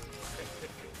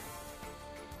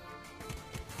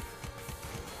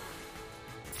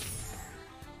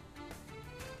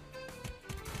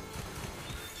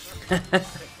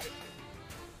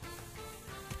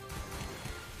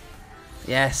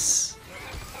 Yes.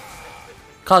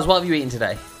 Cos, what have you eaten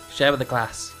today? Share with the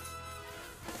class.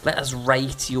 Let us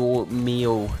rate your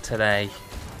meal today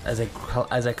as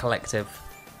a collective.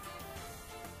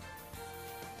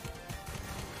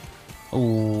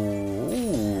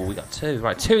 Ooh, we got 2.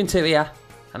 Right, 2 and 2 here.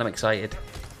 And I'm excited.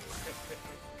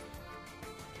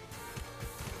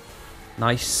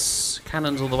 Nice.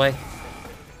 Cannons all the way.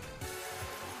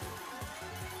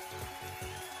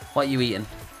 What are you eating?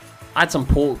 I had some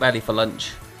pork belly for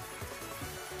lunch.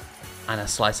 And a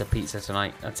slice of pizza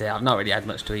tonight. That's it. I've not really had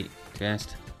much to eat, to be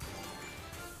honest.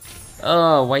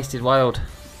 Oh, wasted wild.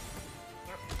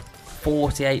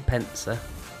 48 pence there.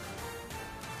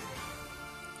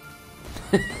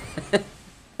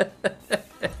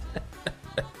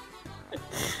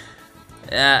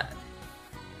 Yeah.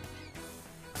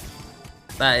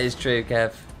 That is true,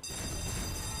 Kev.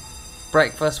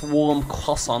 Breakfast, warm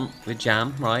croissant with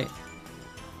jam, right?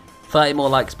 30 more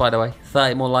likes, by the way.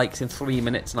 30 more likes in 3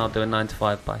 minutes and I'll do a 9 to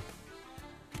 5 buy.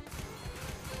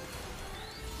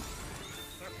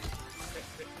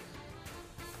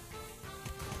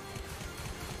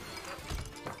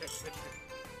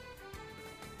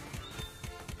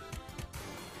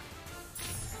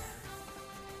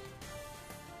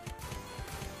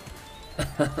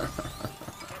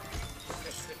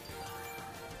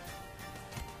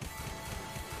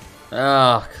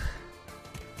 Oh.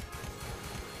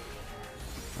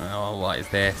 Oh, what is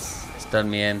this? It's done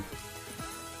me in.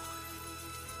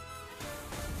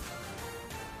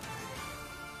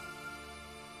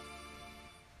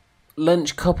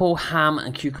 Lunch, couple ham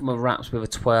and cucumber wraps with a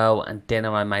twirl, and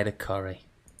dinner I made a curry.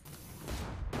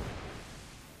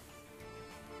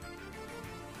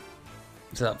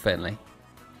 What's up, Finley?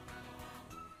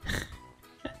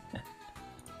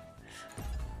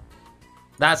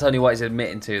 That's only what he's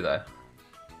admitting to, though.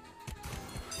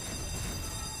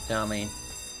 You know what I mean?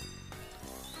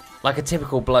 Like a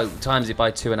typical bloke, times it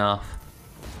by 2.5.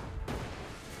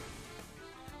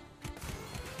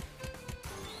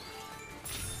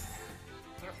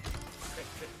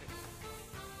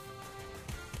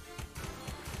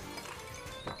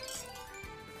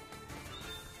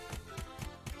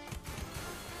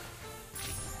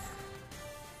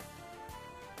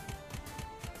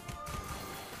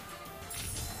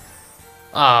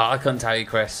 Ah, I couldn't tell you,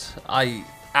 Chris.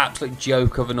 Absolute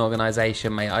joke of an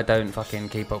organisation, mate. I don't fucking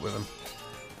keep up with them.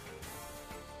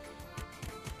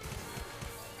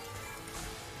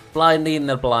 Blind leading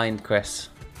the blind, Chris.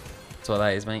 That's what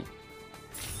that is, mate.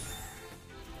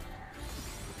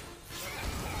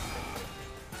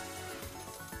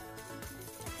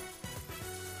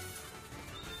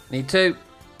 Need two.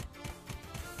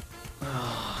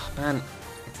 Oh, man.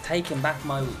 It's taking back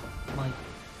my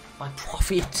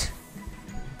profit.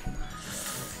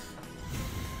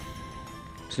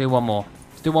 Let's do one more.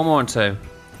 Let's do one more and two.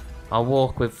 I'll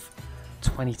walk with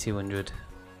 2,200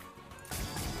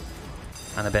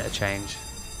 and a bit of change.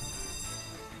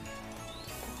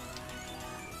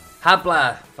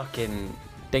 Habla, fucking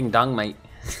ding dong, mate.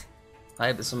 I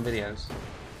hope there's some videos. Be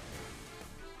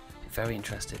very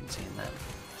interested in seeing them.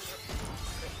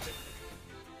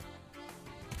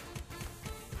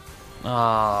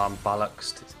 Ah, I'm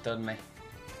bollocks. It's done me.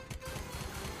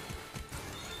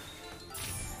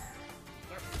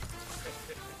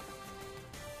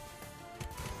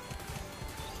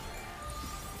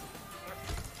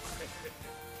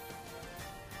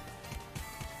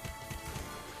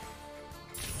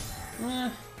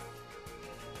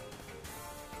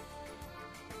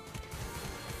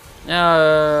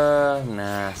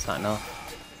 Nah, it's not enough.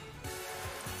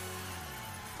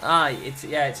 It's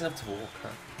enough to walk.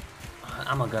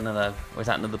 Am I gonna though? Or is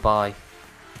that another buy?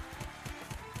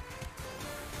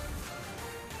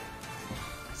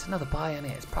 It's another buy, isn't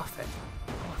it? It's profit.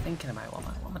 What am I thinking about? What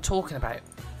am I talking about?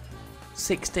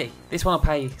 60. This one I'll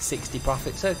pay 60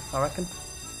 profit too, I reckon.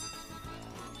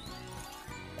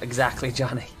 Exactly,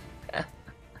 Johnny.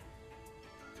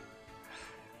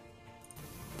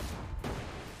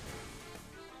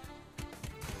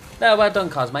 No, well done,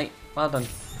 Cos, mate. Well done.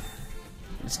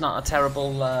 It's not a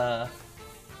terrible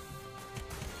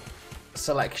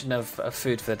selection of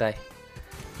food for the day.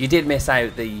 You did miss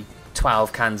out the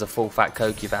 12 cans of full fat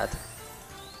Coke you've had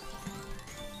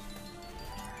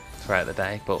throughout the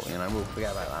day, but you know, we'll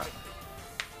forget about that.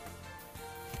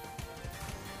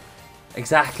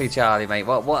 Exactly, Charlie, mate.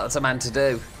 What's a man to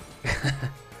do?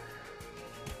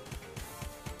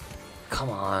 Come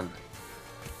on.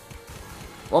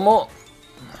 One more.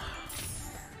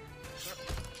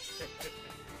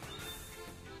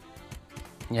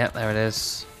 Yep, there it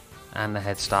is. And the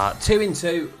head start. 2 in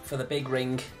 2 for the big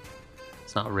ring.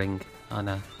 It's not a ring, I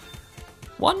know.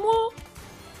 One more.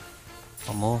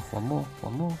 One more, one more,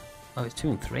 one more. Oh, it's 2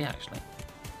 and 3 actually.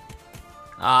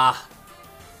 Ah.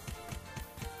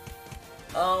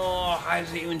 Oh, how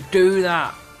does it even do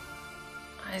that?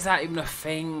 How is that even a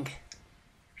thing?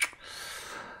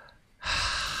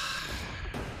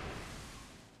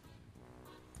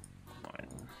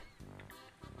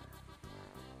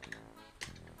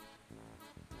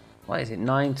 What is it?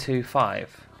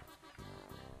 925?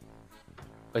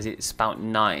 Or is it spout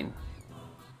 9?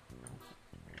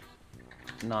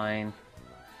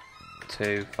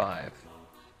 925.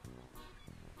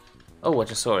 Oh, I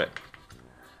just saw it.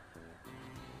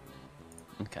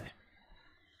 Okay.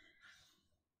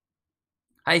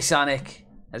 Hey Sonic,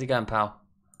 how's it going, pal?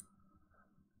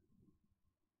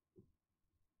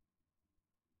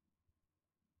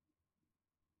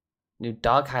 New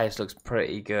Doghouse looks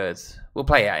pretty good. We'll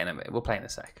play it in a minute. We'll play in a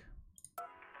sec.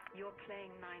 You're playing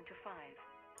 9 to 5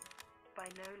 by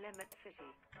No Limit City.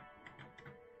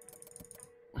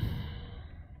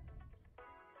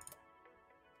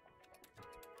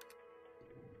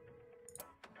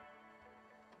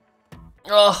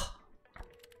 Oh.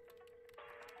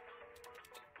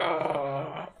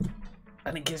 Oh.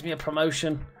 And it gives me a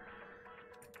promotion.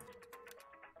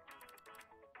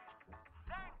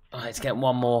 Alright, let's get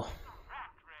one more.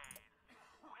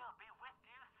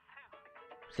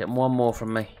 Let's get one more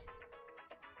from me.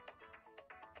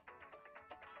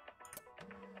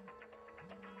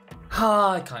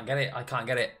 Ah, I can't get it. I can't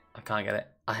get it. I can't get it.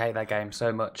 I hate that game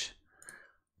so much.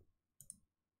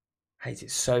 Hate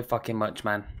it so fucking much,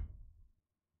 man.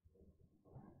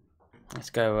 Let's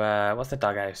go, what's the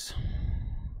doghouse?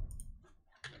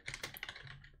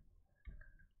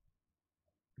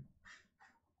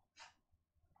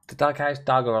 The doghouse,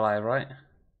 dog or alive, right?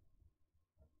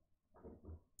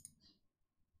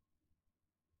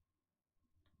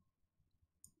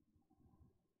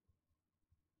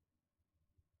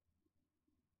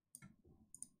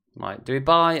 Right, do we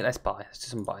buy? Let's buy. Let's do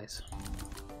some buys.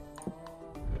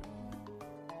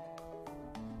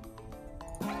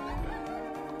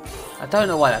 I don't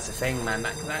know why that's a thing, man.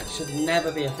 That should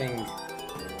never be a thing.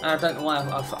 And I don't know why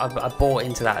I bought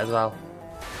into that as well.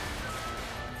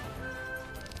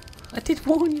 I did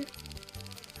warn you.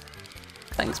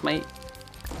 Thanks, mate.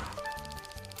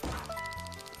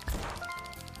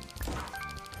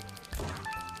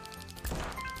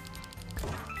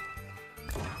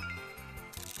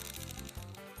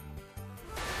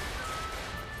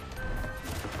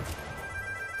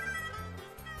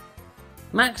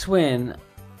 Max win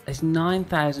is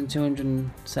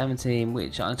 9,217,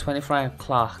 which on a 24-hour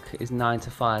clock is 9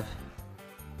 to 5.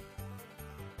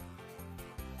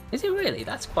 Is it really?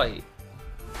 That's quite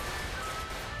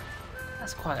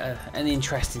an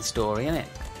interesting story, isn't it?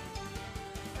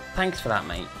 Thanks for that,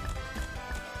 mate.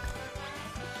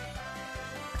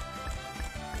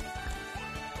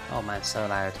 Oh man, so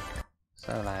loud.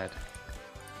 So loud.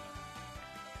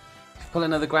 Pull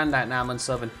another grand out now, I'm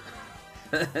unsubbing.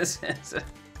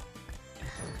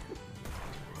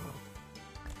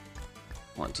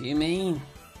 What do you mean?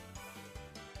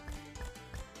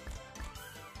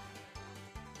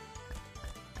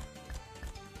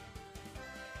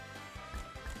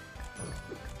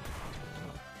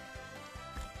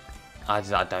 I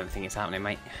don't think it's happening,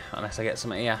 mate, unless I get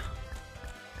something here.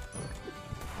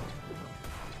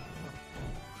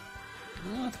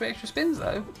 Oh, 3 extra spins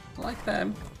though. I like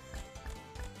them.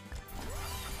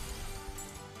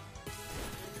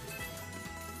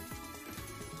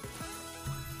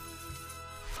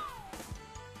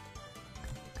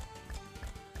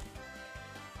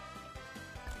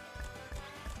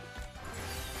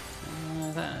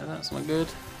 That's not good.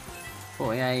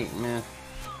 48, meh.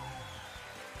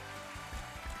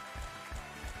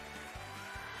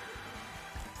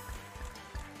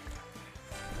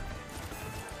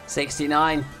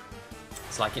 $69.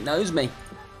 It's like it knows me.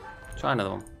 Try another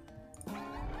one.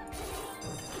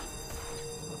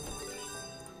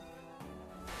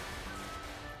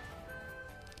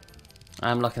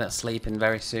 I'm looking at sleeping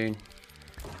very soon.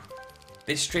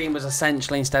 This stream was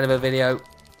essentially, instead of a video,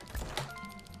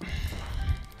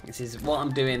 this is what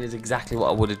I'm doing is exactly what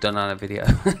I would have done on a video.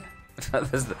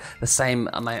 There's the same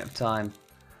amount of time.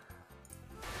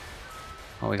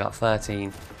 Oh, we got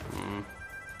 13.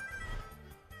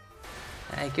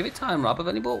 Hey, give it time, Rob. I've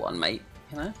only bought one, mate.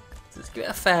 You know, let's give it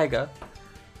a fair go.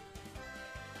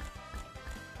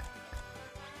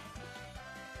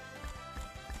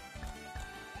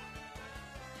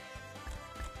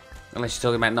 Unless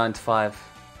you're talking about 9 to 5.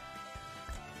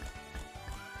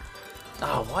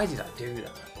 Oh, why did I do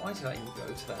that? Why did I even go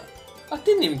to that? I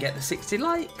didn't even get the 60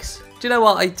 likes. Do you know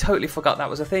what? I totally forgot that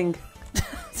was a thing.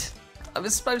 I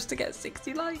was supposed to get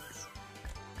 60 likes.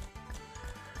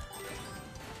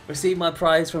 Received my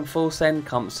prize from Full Send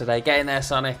Comps today. Get in there,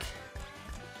 Sonic.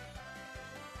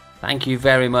 Thank you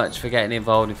very much for getting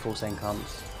involved in Full Send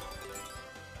Comps.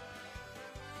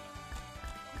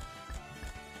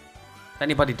 If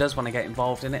anybody does want to get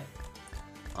involved in it,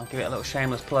 I'll give it a little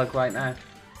shameless plug right now.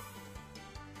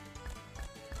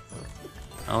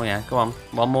 Oh yeah, go on.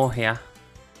 One more here.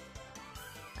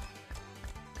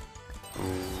 Ooh.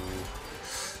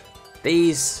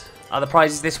 These are the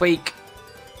prizes this week.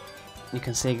 You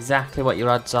can see exactly what your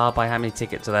odds are by how many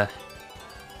tickets are there.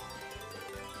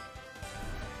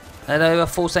 Hello,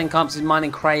 Full Send Comps is mine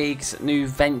and Craig's new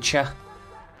venture.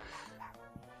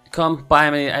 Come, buy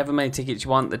however many tickets you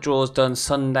want. The draw's done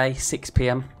Sunday, 6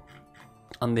 PM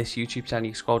on this YouTube channel.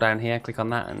 You can scroll down here, click on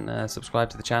that, and subscribe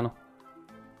to the channel.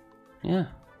 Yeah,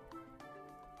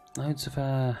 loads of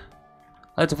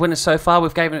winners so far.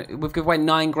 We've given away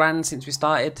 9 grand since we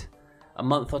started a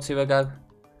month or 2 ago,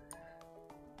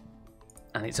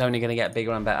 and it's only going to get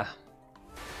bigger and better.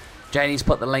 Janie's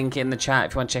put the link in the chat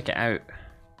if you want to check it out.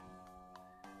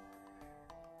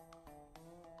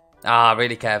 Ah,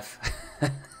 really, Kev?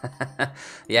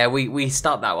 Yeah, we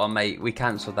stopped that one, mate. We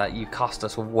cancelled that. You cost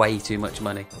us way too much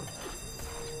money.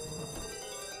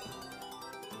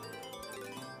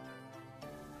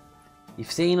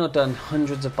 You've seen or done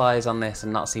hundreds of buys on this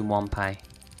and not seen one pay.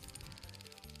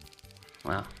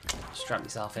 Well, strap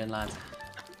yourself in, lad.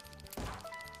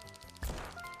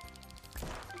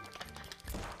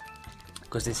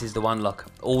 Because this is the one, look.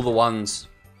 All the ones.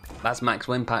 That's max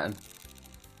win pattern.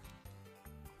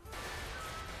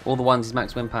 All the ones is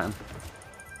max win pattern.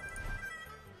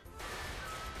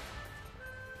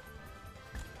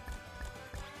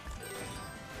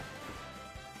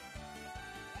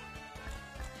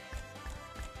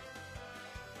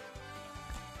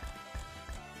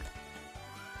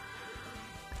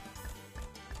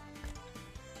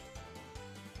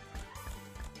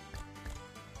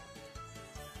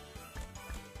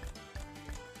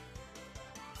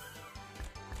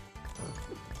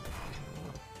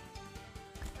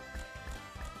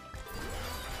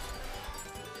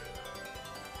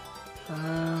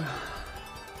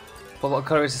 But what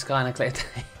colour is the sky in a clear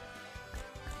day?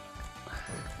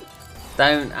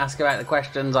 Don't ask about the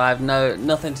questions. I have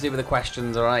nothing to do with the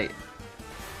questions. All right.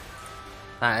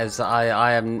 That is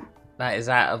that is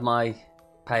out of my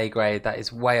pay grade. That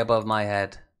is way above my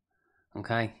head.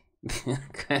 Okay.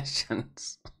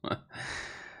 Questions.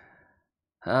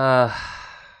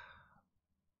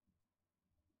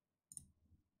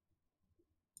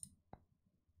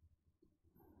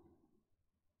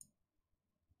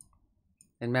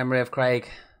 In memory of Craig,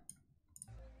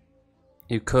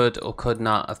 who could or could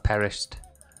not have perished.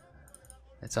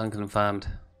 It's unconfirmed.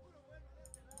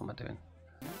 What am I doing?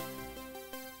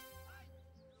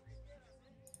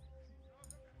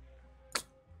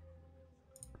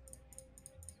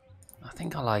 I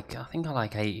think I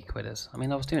like 80 quidders. I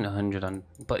mean, I was doing 100 on,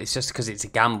 but it's just because it's a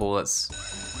gamble. That's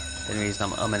the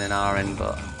reason I'm umming and ahhing,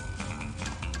 but.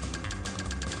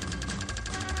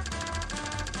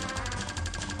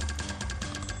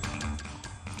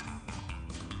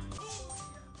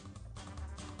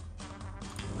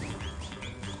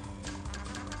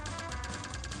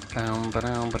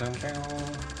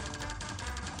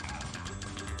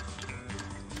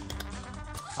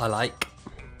 I like.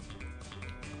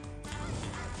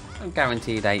 I'm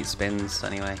guaranteed 8 spins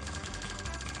anyway.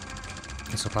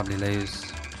 This will probably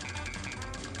lose.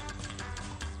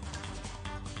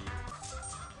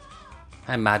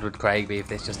 How mad would Craig be if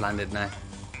this just landed now?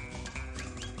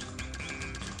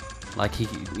 Like he,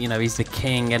 you know, he's the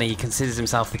king and he considers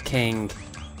himself the king.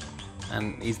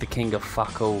 And he's the king of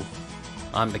fuck all.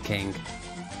 I'm the king.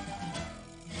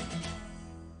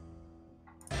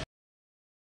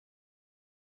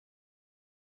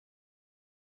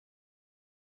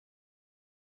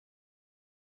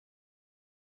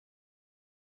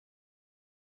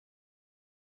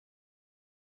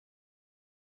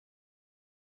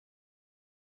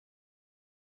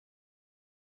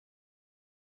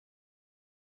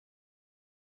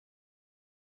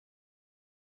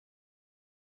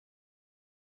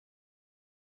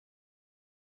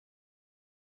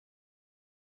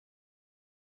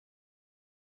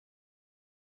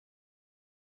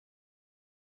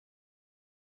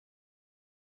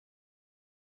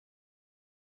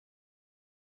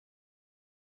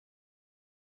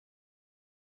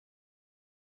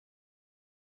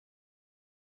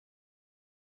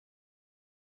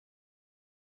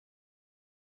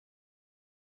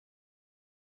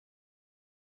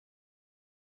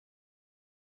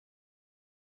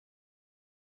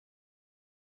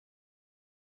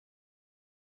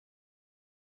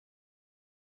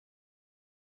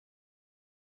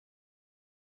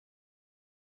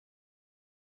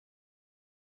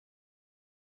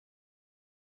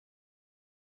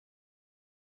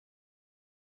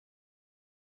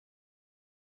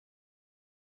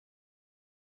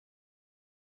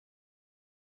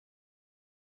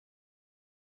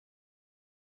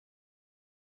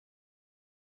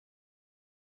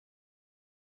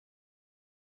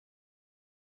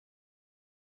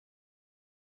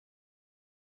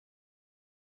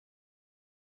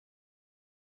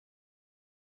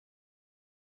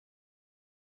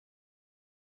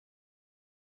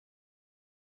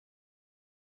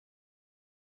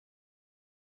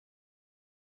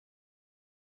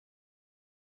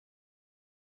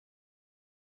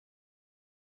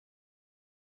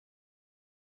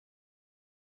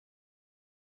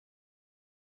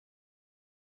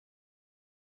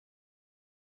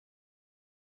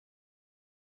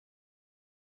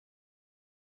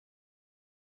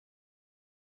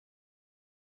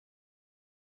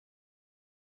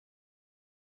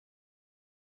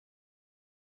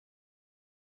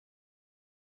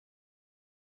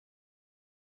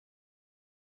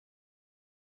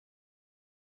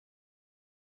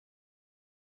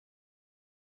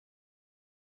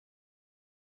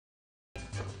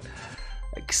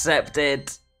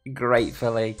 Accepted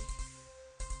gratefully.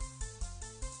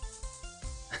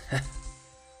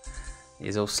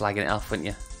 He's all slagging it off, wouldn't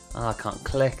you? Oh, I can't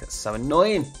click. That's so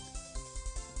annoying.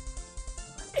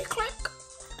 Hey, click.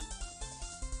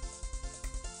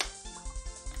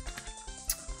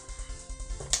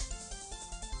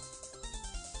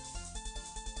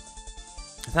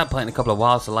 It's that point in a couple of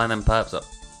whiles to line them perps up.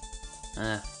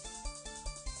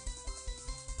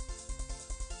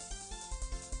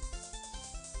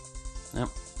 Yep,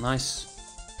 nice.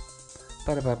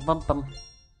 Ba-da-ba-bum-bum.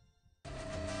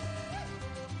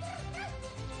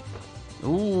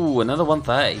 Ooh, another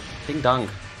 130. Ding dong.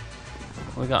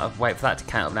 We gotta wait for that to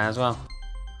count up now as well.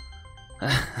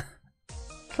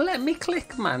 Let me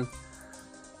click, man.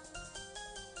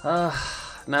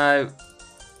 No.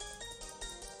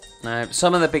 No,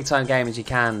 some of the big time gamers you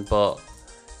can, but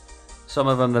some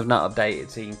of them they've not updated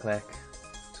so you can click.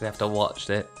 So we have to watch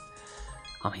it.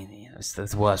 I mean, you know,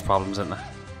 there's worse problems, isn't there?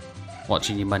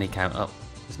 Watching your money count up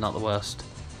is not the worst.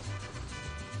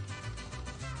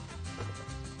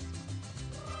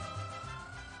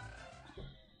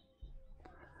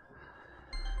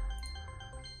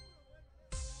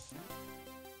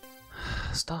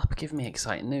 Stop giving me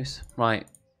exciting news. Right.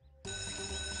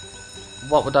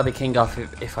 What would I be king of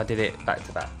if I did it back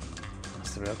to back?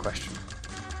 That's the real question.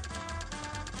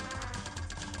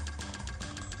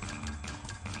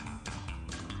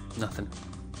 Nothing.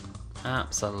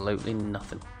 Absolutely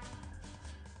nothing.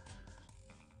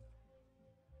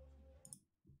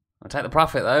 I'll take the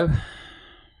profit though.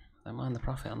 Don't mind the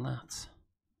profit on that.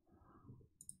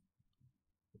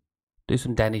 Do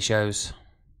some Denny shows.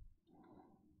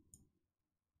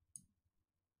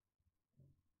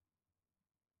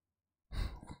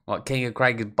 What, King of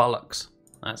Craig is bollocks?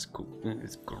 That's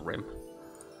it's grim.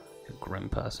 A grim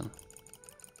person.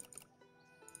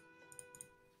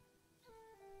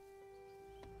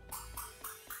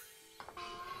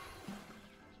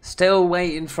 Still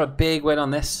waiting for a big win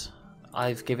on this.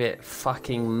 I've give it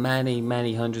fucking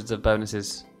many hundreds of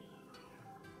bonuses.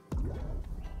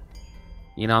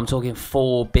 You know, I'm talking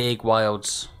 4 big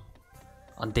wilds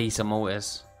on decent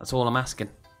mortars. That's all I'm asking.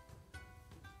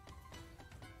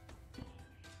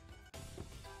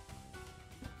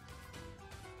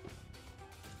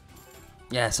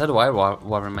 Yeah, so do I,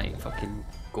 Warren, mate. Fucking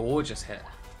gorgeous hit.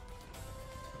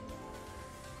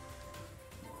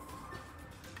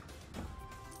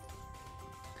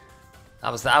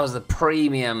 That was the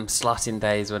premium slotting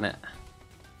days, wasn't it?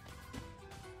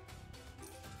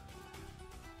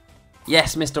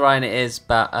 Yes, Mr. Ryan, it is,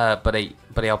 but buddy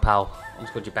old pal. I'm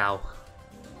just called you Bal.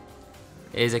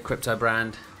 It is a crypto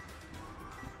brand.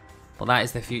 Well, that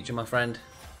is the future, my friend.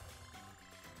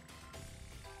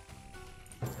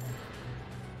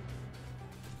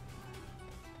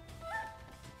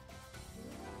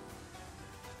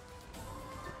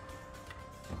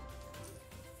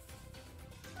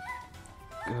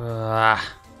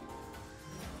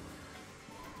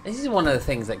 This is one of the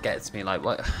things that gets me. Like,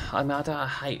 what? I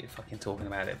hate fucking talking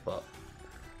about it, but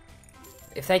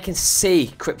if they can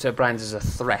see crypto brands as a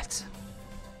threat,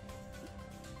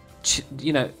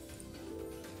 you know,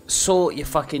 sort your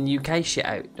fucking UK shit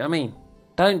out. Do you know what I mean?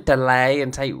 Don't delay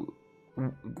and take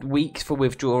weeks for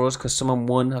withdrawals because someone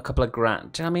won a couple of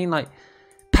grand. Do you know what I mean? Like,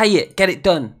 pay it, get it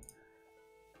done,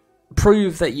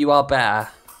 prove that you are better.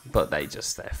 But they're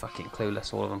fucking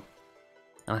clueless, all of them.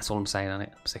 And that's all I'm saying on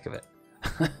it. I'm sick of it.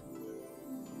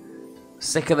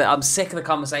 I'm sick of the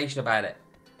conversation about it.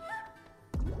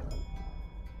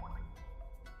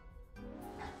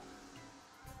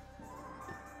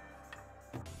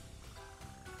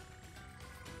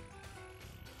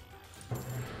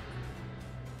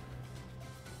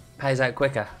 Pays out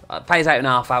quicker. Pays out in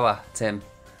half hour, Tim.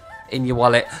 In your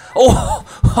wallet. Oh,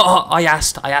 I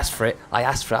asked for it.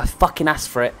 I fucking asked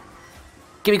for it.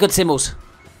 Give me good symbols.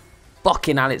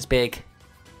 Fucking hell, it's big.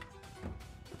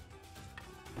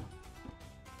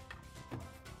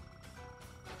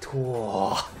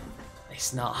 Oh,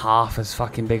 it's not half as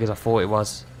fucking big as I thought it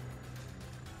was.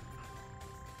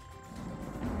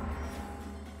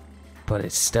 But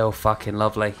it's still fucking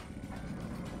lovely.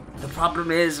 The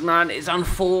problem is, man, it's on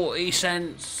 40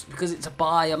 cents because it's a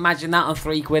buy. Imagine that on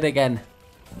 £3 again.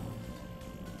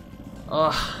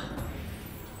 Ugh.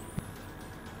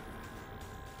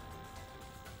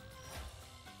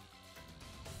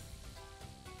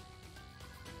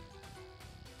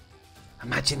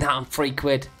 Imagine that on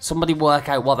 £3. Somebody work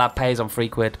out what that pays on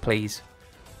 £3, please.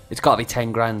 It's got to be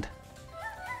 10 grand.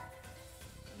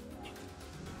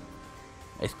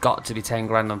 It's got to be 10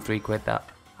 grand on £3, that.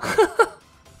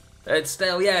 It's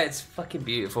still, yeah, it's fucking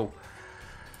beautiful.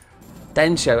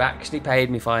 Densho actually paid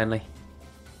me finally.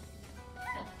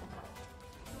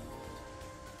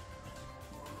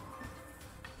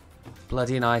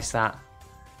 Bloody nice, that.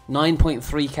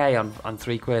 9.3k on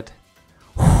 £3.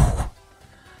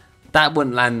 That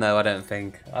wouldn't land though, I don't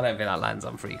think. I don't think that lands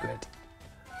on £3.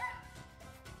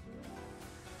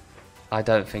 I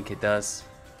don't think it does.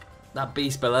 That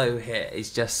Beast Below hit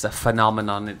is just a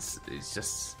phenomenon. It's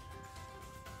just...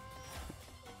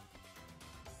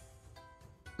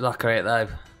 Look at it though.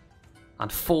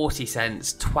 And 40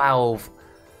 cents,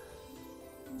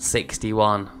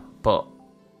 12.61. But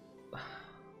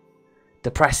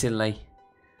depressingly,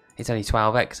 it's only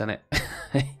 12x, isn't it?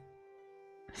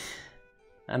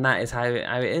 And that is how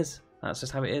it is. That's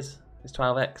just how it is. It's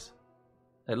 12x.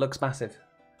 It looks massive.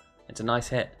 It's a nice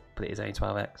hit, but it is only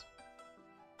 12x.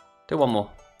 Do one more.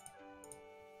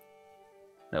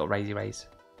 Little raisey raise.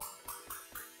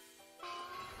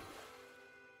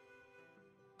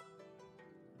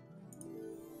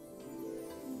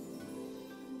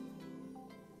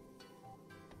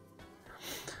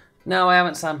 No, I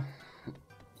haven't, Sam.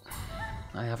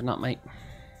 I have not, mate.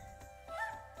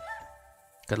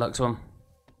 Good luck to him.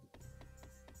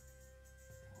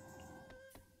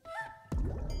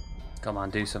 Come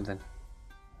on, do something.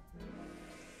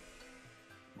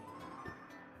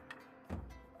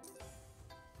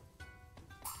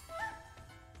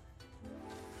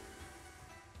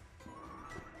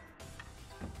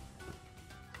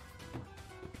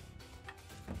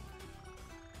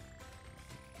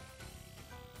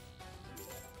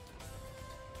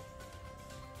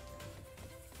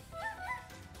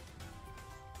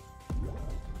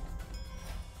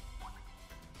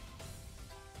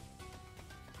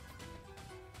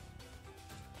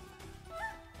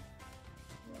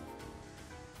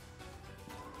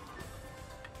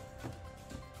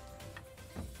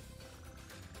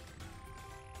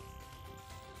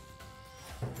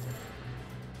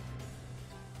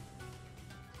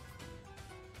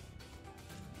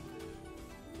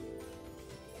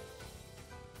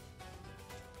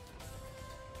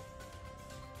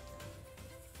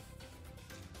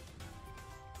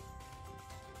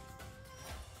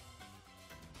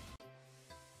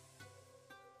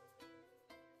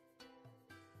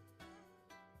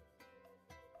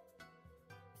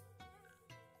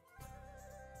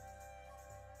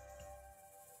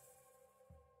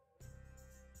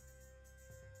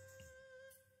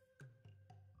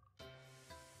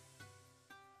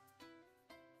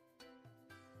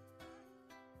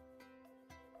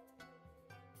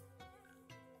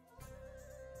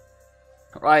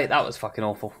 Right, that was fucking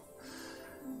awful.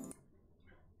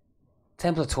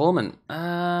 Temple of Torment.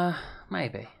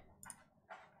 Maybe.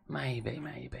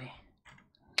 Maybe.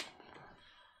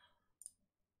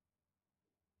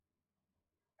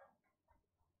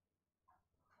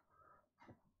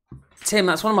 Tim,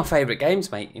 that's one of my favourite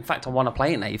games, mate. In fact, I want to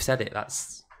play it now. You've said it.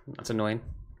 That's annoying.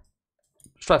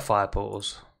 Let's try Fire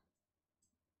Portals.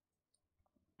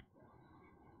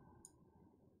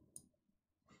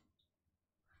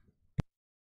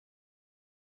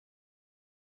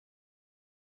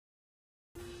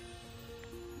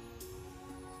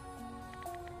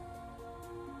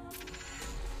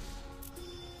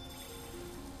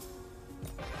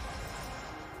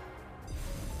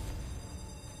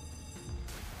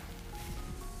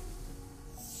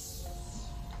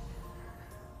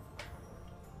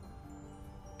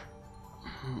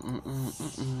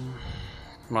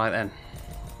 Right then.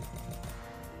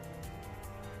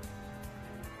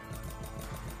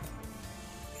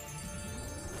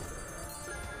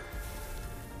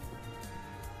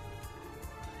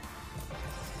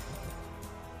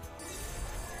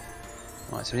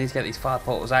 Right, so we need to get these fire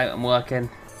portals out and working.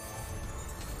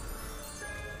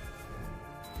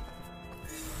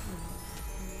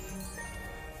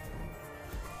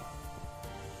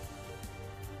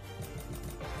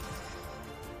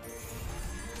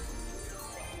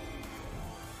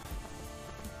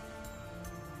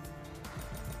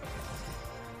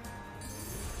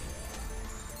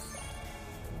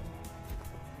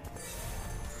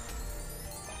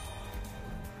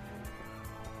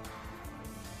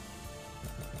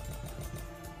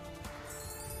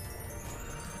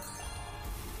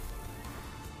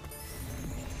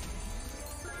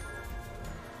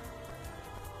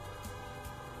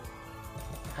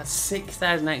 That's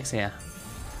 6,000 X here.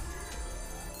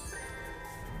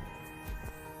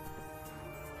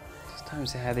 Just don't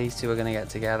see how these two are going to get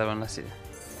together unless it...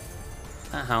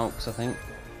 That helps, I think.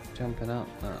 Jumping up.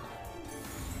 But...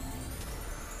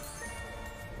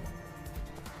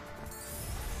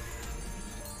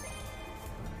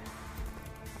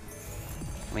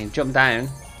 I mean, jump down.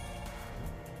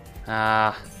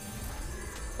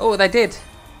 Oh, they did.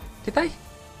 Did they?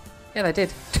 Yeah, they did.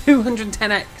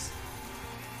 210x.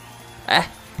 Eh.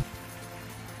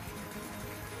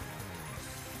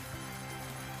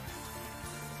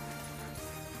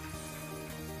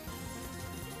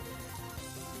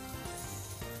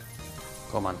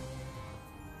 Come on.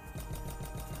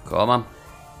 Come on.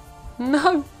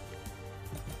 No.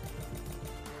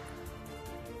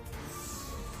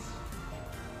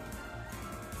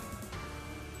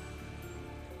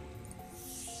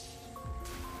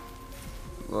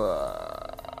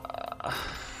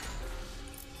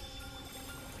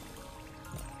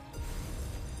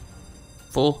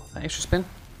 Four, that extra spin.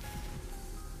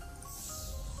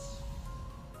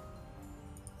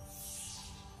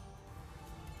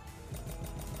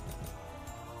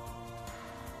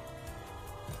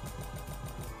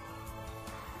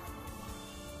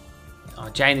 Oh,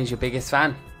 Jane is your biggest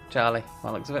fan, Charlie.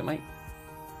 By the looks of it, mate.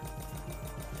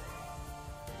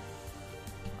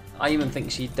 I even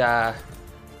think she'd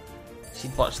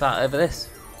watch that over this.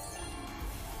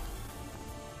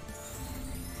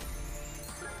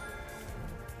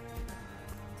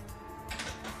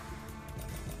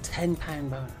 £10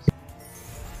 bonus.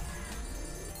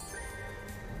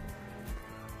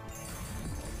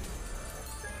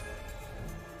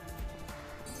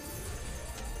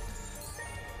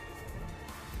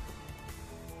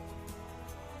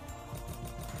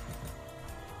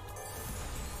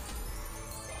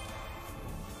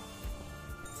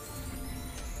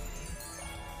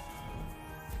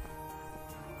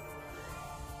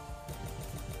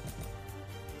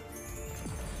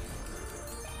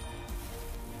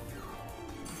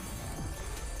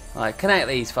 Right, connect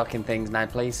these fucking things now,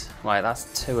 please. Right,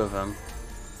 that's 2 of them.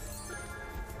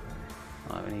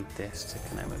 Right, we need this to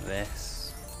connect with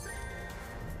this.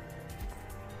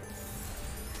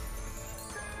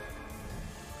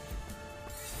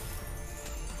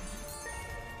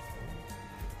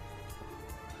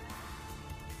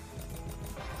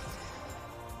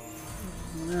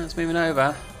 It's moving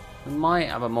over. We might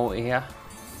have a multi here.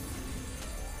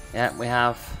 Yeah, we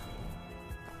have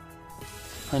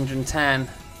 110.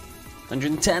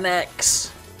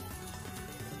 110x.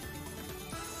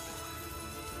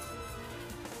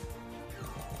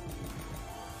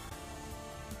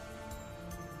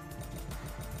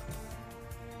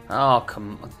 Oh,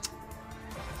 come on.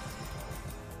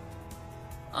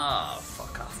 Oh,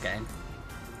 fuck off, game.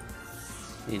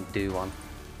 You didn't do one.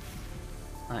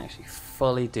 I actually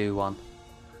fully do one.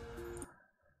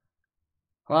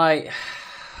 Right.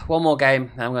 One more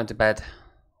game, then I'm going to bed.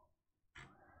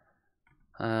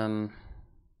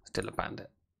 Still a bandit.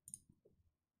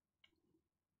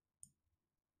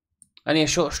 Only a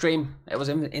short stream. It was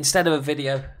instead of a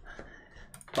video.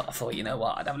 But I thought, you know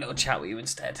what, I'd have a little chat with you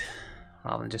instead.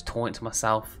 Rather than just talking to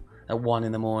myself at 1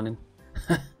 in the morning.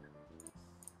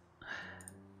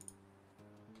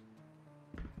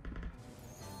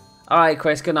 Alright,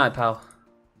 Chris, good night, pal.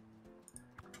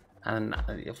 And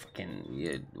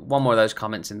one more of those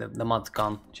comments and the mod's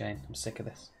gone, Jane. I'm sick of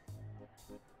this.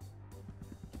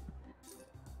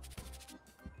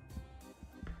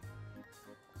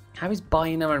 How is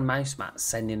buying her a mouse mat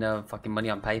sending her fucking money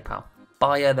on PayPal?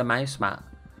 Buy her the mouse mat.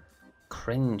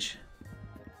 Cringe.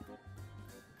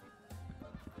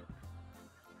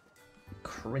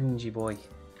 Cringy boy.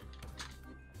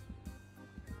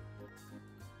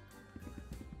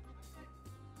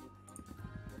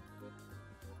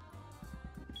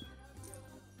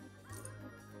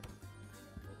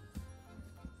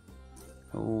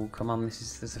 Oh, come on,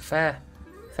 there's a fair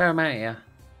amount here.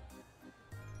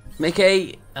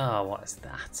 Mickey! Oh, what is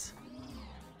that?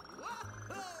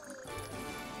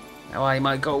 How are you,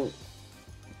 Michael?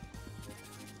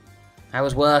 How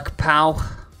was work, pal?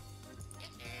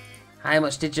 How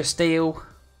much did you steal?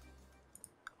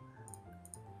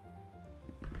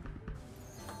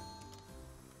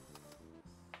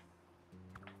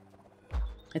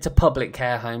 It's a public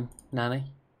care home, Nanny.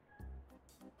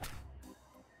 I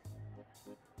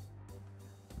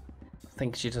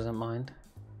think she doesn't mind.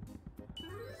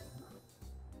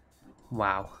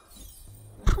 Wow.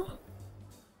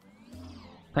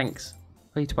 Thanks.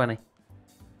 320.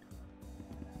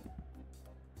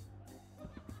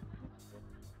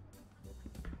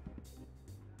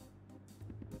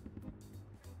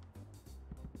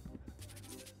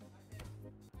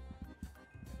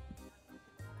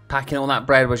 Packing all that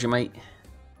bread, was you, mate?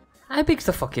 How big's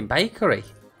the fucking bakery?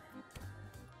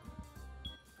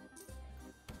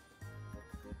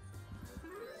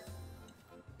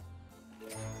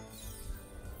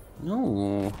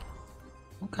 Oh,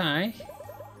 okay.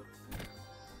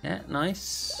 Yeah,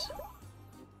 nice.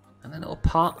 And then a little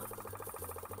pot.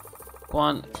 Go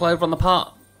on, clover on the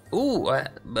pot. Ooh,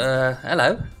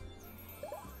 hello.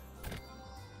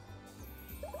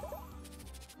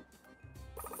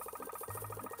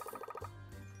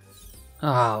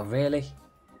 Oh, really?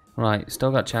 Right,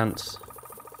 still got a chance.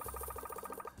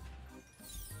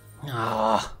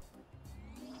 Ah,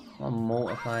 oh, one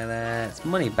multiply there. It's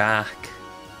money back.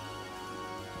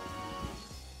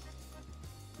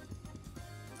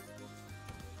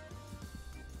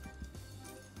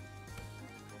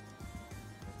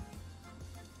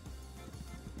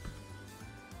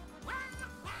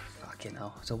 Fucking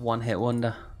hell. It's a one-hit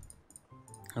wonder.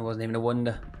 It wasn't even a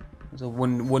wonder. It was a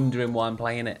wondering why I'm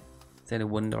playing it. It's the only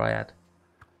wonder I had.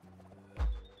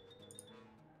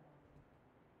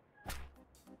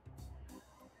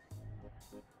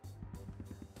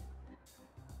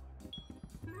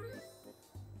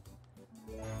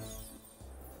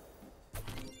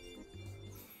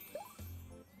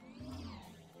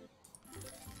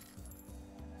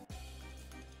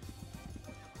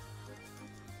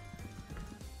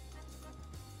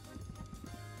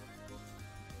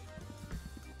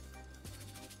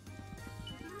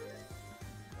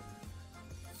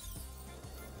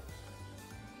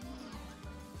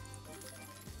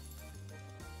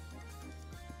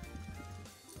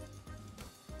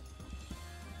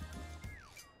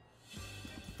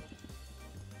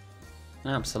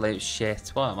 Absolute shit.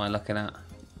 What am I looking at?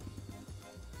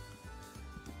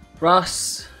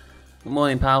 Ross. Good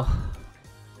morning, pal.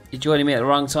 You're joining me at the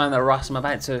wrong time though, Ross. I'm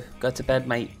about to go to bed,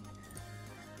 mate.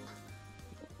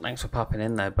 Thanks for popping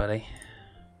in though, buddy.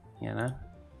 You know?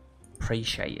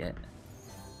 Appreciate it.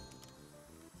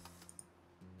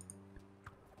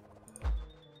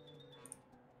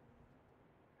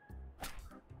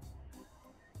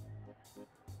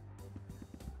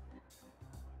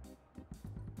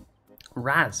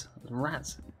 Raz.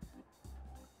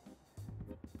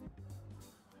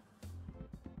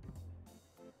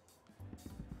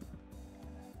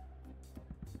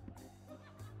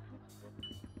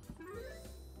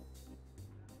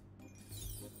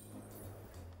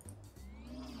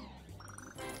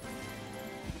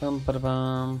 Bum ba da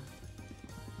bum.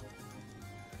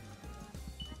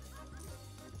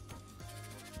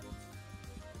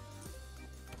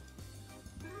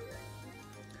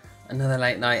 Another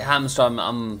late night hamster.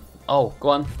 Oh, go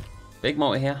on. Big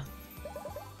multi here.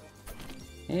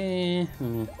 Yeah.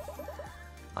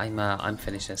 I'm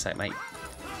finished in a sec, mate.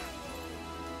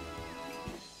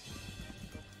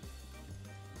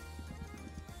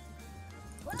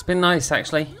 It's been nice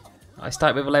actually. I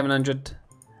started with 1100,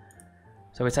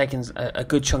 so we're taking a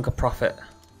good chunk of profit.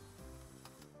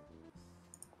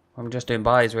 I'm just doing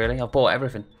buys really. I've bought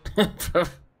everything.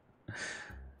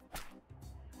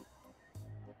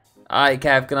 Alright,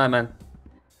 Kev, good night, man.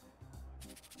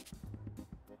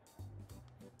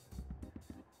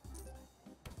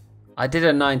 I did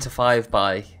a 9 to 5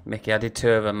 buy, Mickey. I did 2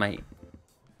 of them, mate.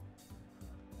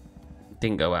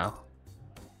 Didn't go well.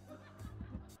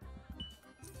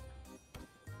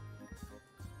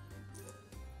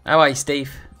 How are you,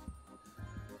 Steve?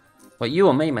 What, you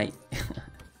or me, mate?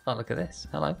 Oh, look at this.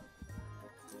 Hello.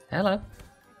 Hello.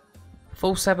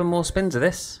 Full 7 more spins of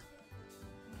this.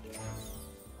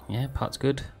 Yeah, pot's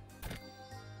good.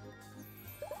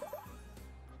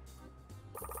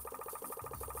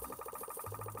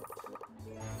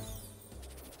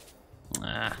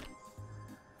 Ah.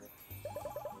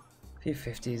 A few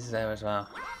 50s there as well.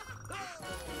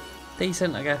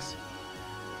 Decent, I guess.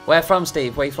 Where from,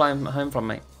 Steve? Where you flying home from,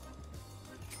 mate?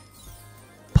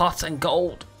 Pot and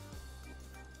gold.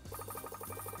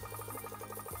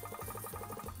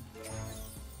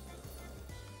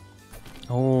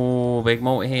 Oh, big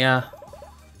multi here.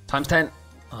 Times 10.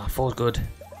 Oh, 4's good.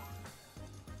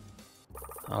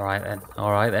 Alright then.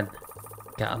 Alright then.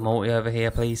 Get a multi over here,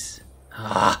 please.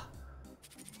 Ah.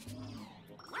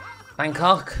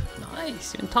 Bangkok.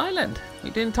 Nice. You're in Thailand. What are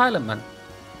you doing in Thailand, man?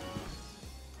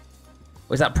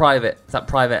 Or is that private? Is that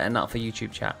private and not for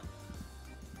YouTube chat?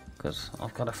 Because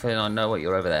I've got a feeling I know what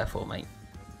you're over there for, mate.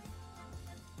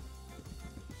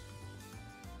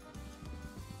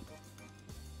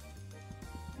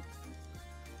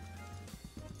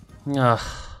 Ugh.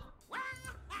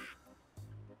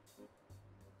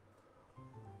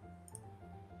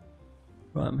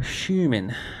 Right, I'm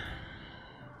assuming.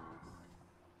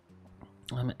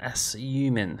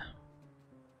 Actually,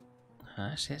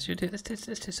 let's do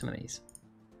some of these.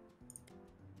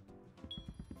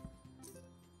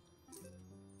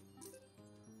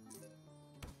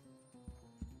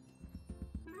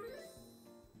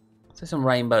 Let's do some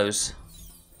rainbows.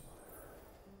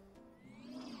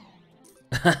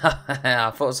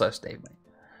 I thought so, Steve, mate.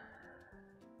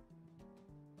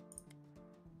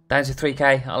 Down to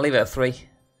 3k. I'll leave it at 3.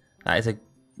 That is a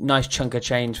nice chunk of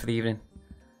change for the evening.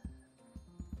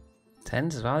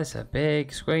 10s as well. It's a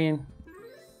big screen.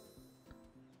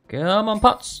 Come on,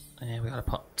 pots. Yeah, we got a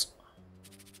pot.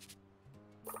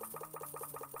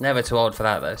 Never too old for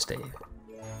that, though, Steve.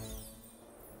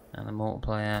 And the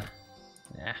multiplier.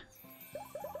 Yeah.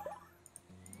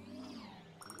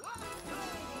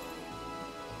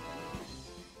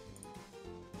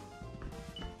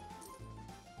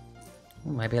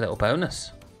 Ooh, maybe a little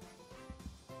bonus.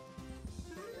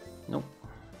 Nope.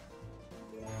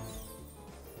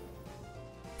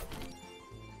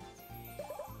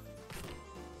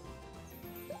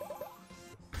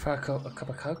 for a cup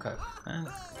of cocoa. Man,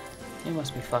 you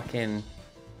must be fucking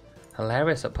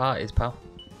hilarious at parties, pal.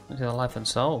 Into the life and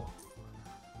soul.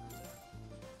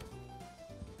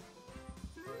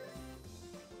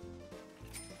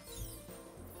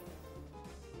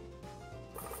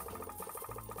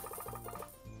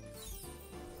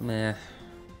 Meh.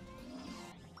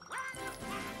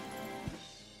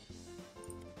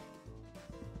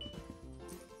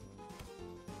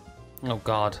 Oh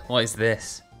god, what is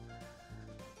this?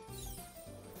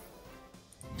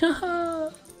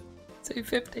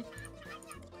 250.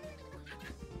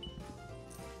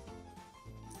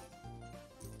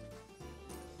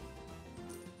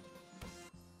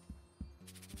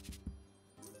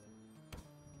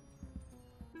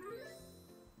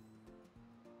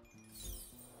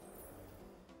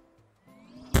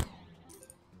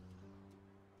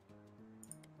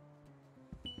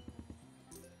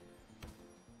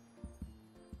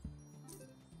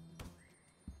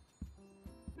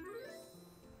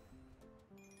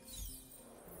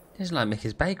 This is like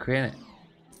Mickey's Bakery, isn't it?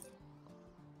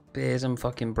 Beers and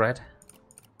fucking bread.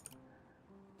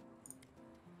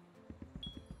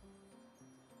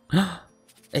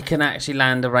 It can actually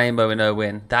land a rainbow and no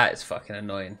win. That is fucking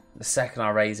annoying. The second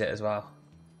I raise it as well.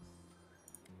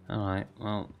 Alright,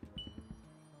 well.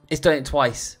 It's done it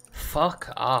twice.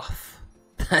 Fuck off.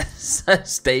 That's so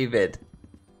stupid.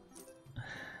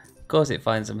 Of course it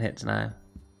finds some hits now.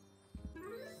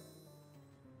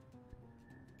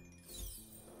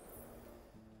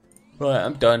 Right,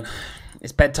 I'm done.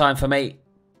 It's bedtime for me.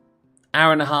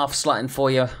 Hour and a half slotting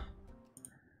for you.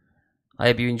 I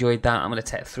hope you enjoyed that. I'm going to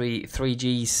take three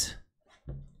Gs.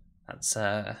 That's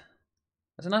a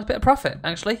nice bit of profit,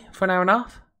 actually, for an hour and a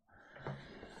half.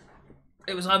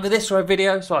 It was either this or a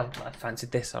video, so I fancied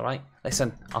this, alright?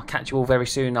 Listen, I'll catch you all very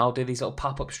soon. I'll do these little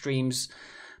pop-up streams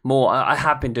more. I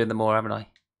have been doing them more, haven't I?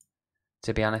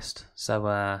 To be honest. So,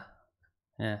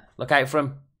 yeah. Look out for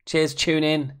them. Cheers, tune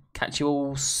in. Catch you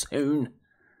all soon.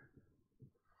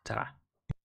 Ta-ra.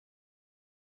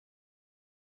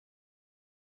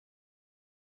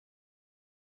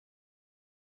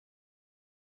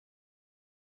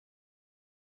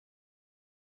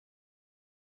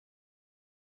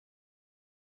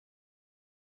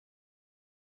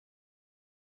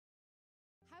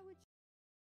 How would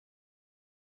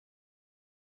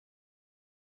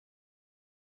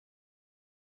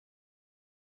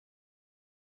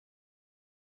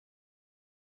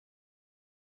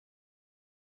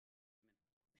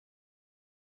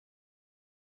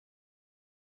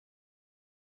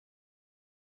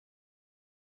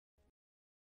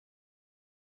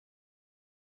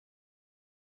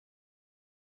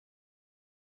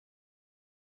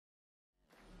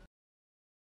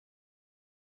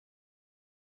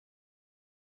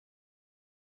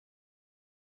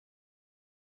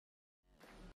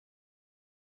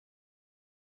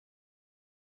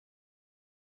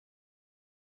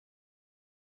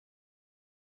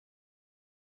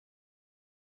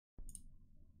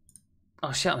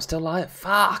Oh shit, I'm still live.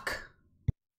 Fuck.